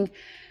gambling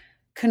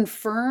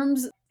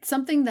confirms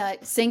something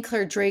that St.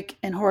 Clair Drake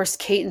and Horace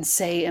Caton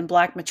say in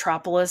Black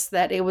Metropolis,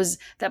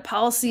 that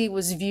policy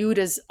was viewed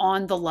as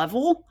on the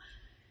level,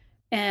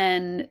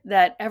 and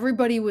that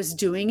everybody was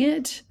doing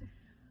it.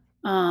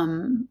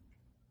 And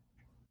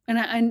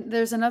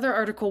there's another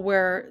article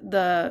where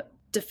the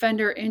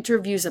Defender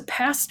interviews a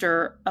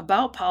pastor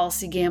about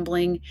policy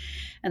gambling,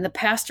 and the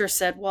pastor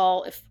said,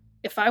 well,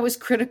 if I was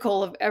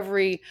critical of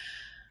every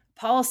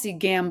policy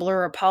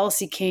gambler or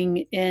policy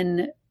king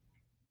in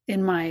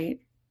my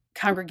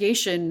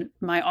congregation,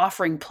 my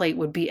offering plate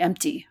would be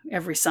empty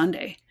every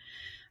Sunday.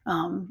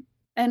 And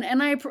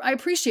I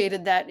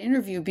appreciated that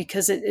interview,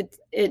 because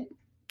it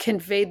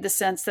conveyed the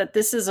sense that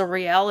this is a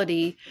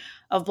reality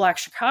of Black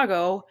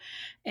Chicago,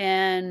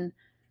 and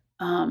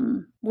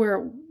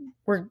we're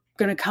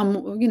going to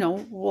come,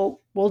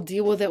 we'll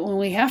deal with it when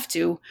we have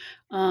to.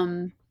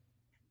 And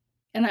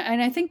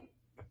I think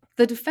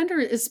the Defender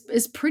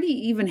is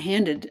pretty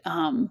even-handed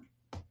on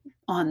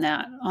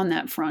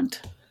that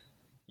front.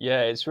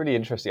 Yeah, it's really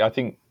interesting. I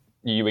think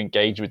you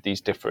engage with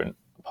these different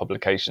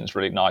publications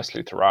really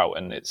nicely throughout,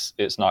 and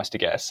it's nice to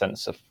get a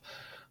sense of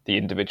the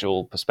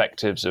individual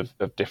perspectives of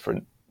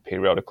different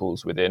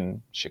periodicals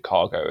within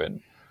Chicago.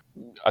 And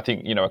I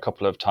think, a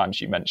couple of times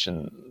you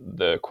mentioned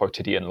the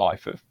quotidian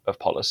life of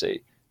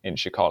policy in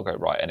Chicago,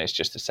 right? And it's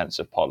just a sense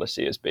of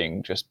policy as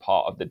being just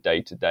part of the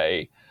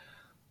day-to-day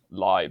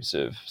lives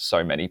of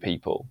so many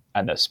people,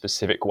 and the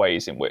specific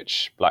ways in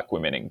which Black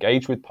women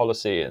engage with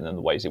policy, and then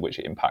the ways in which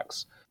it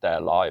impacts their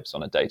lives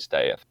on a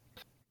day-to-day.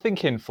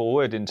 Thinking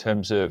forward in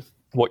terms of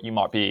what you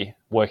might be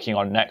working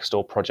on next,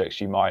 or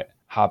projects you might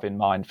have in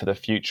mind for the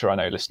future, I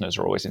know listeners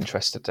are always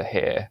interested to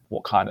hear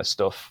what kind of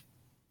stuff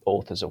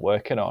authors are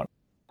working on.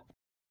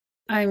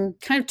 I'm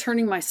kind of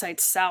turning my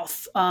sights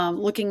south,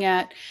 looking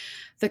at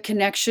the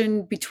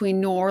connection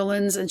between New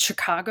Orleans and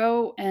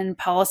Chicago and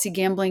policy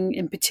gambling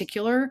in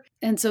particular.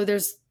 And so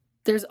there's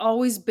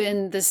always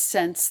been this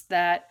sense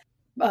that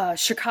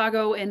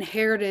Chicago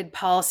inherited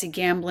policy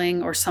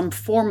gambling or some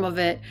form of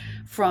it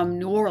from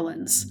New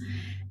Orleans.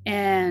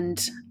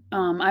 And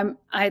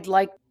I'd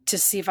like to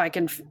see if I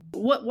can,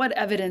 what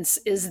evidence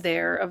is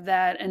there of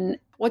that, and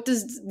what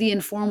does the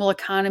informal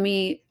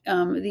economy,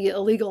 the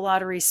illegal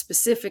lottery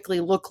specifically,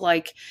 look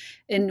like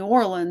in New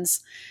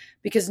Orleans?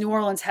 Because New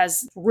Orleans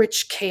has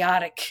rich,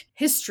 chaotic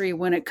history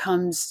when it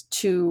comes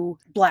to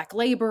Black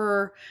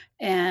labor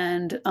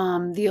and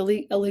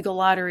the illegal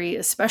lottery,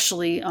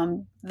 especially.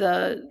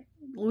 The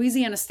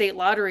Louisiana State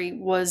Lottery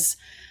was,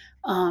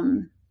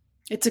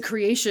 it's a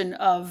creation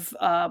of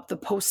the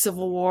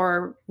post-Civil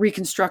War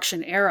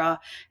Reconstruction era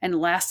and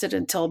lasted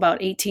until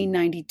about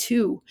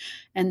 1892.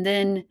 And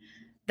then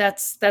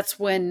that's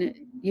when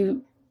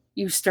you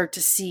start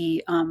to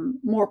see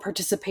more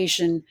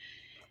participation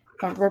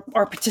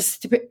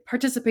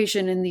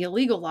participation in the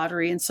illegal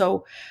lottery. And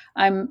so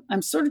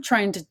I'm sort of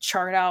trying to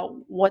chart out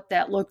what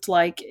that looked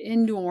like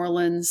in New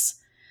Orleans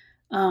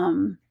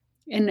in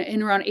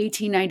around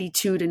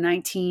 1892 to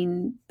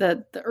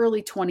the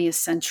early 20th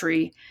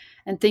century,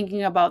 and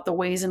thinking about the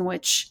ways in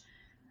which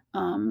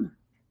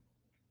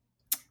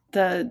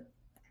the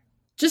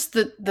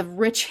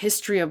rich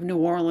history of New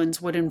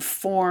Orleans would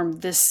inform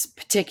this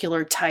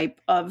particular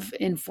type of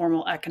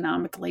informal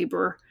economic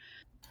labor.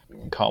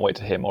 Can't wait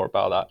to hear more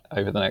about that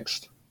over the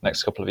next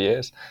couple of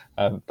years.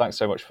 Thanks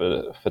so much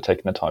for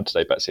taking the time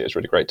today, Betsy. It was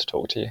really great to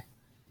talk to you.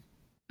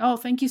 Oh,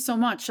 thank you so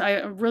much. I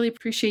really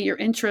appreciate your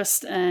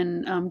interest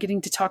and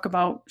getting to talk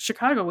about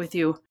Chicago with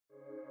you.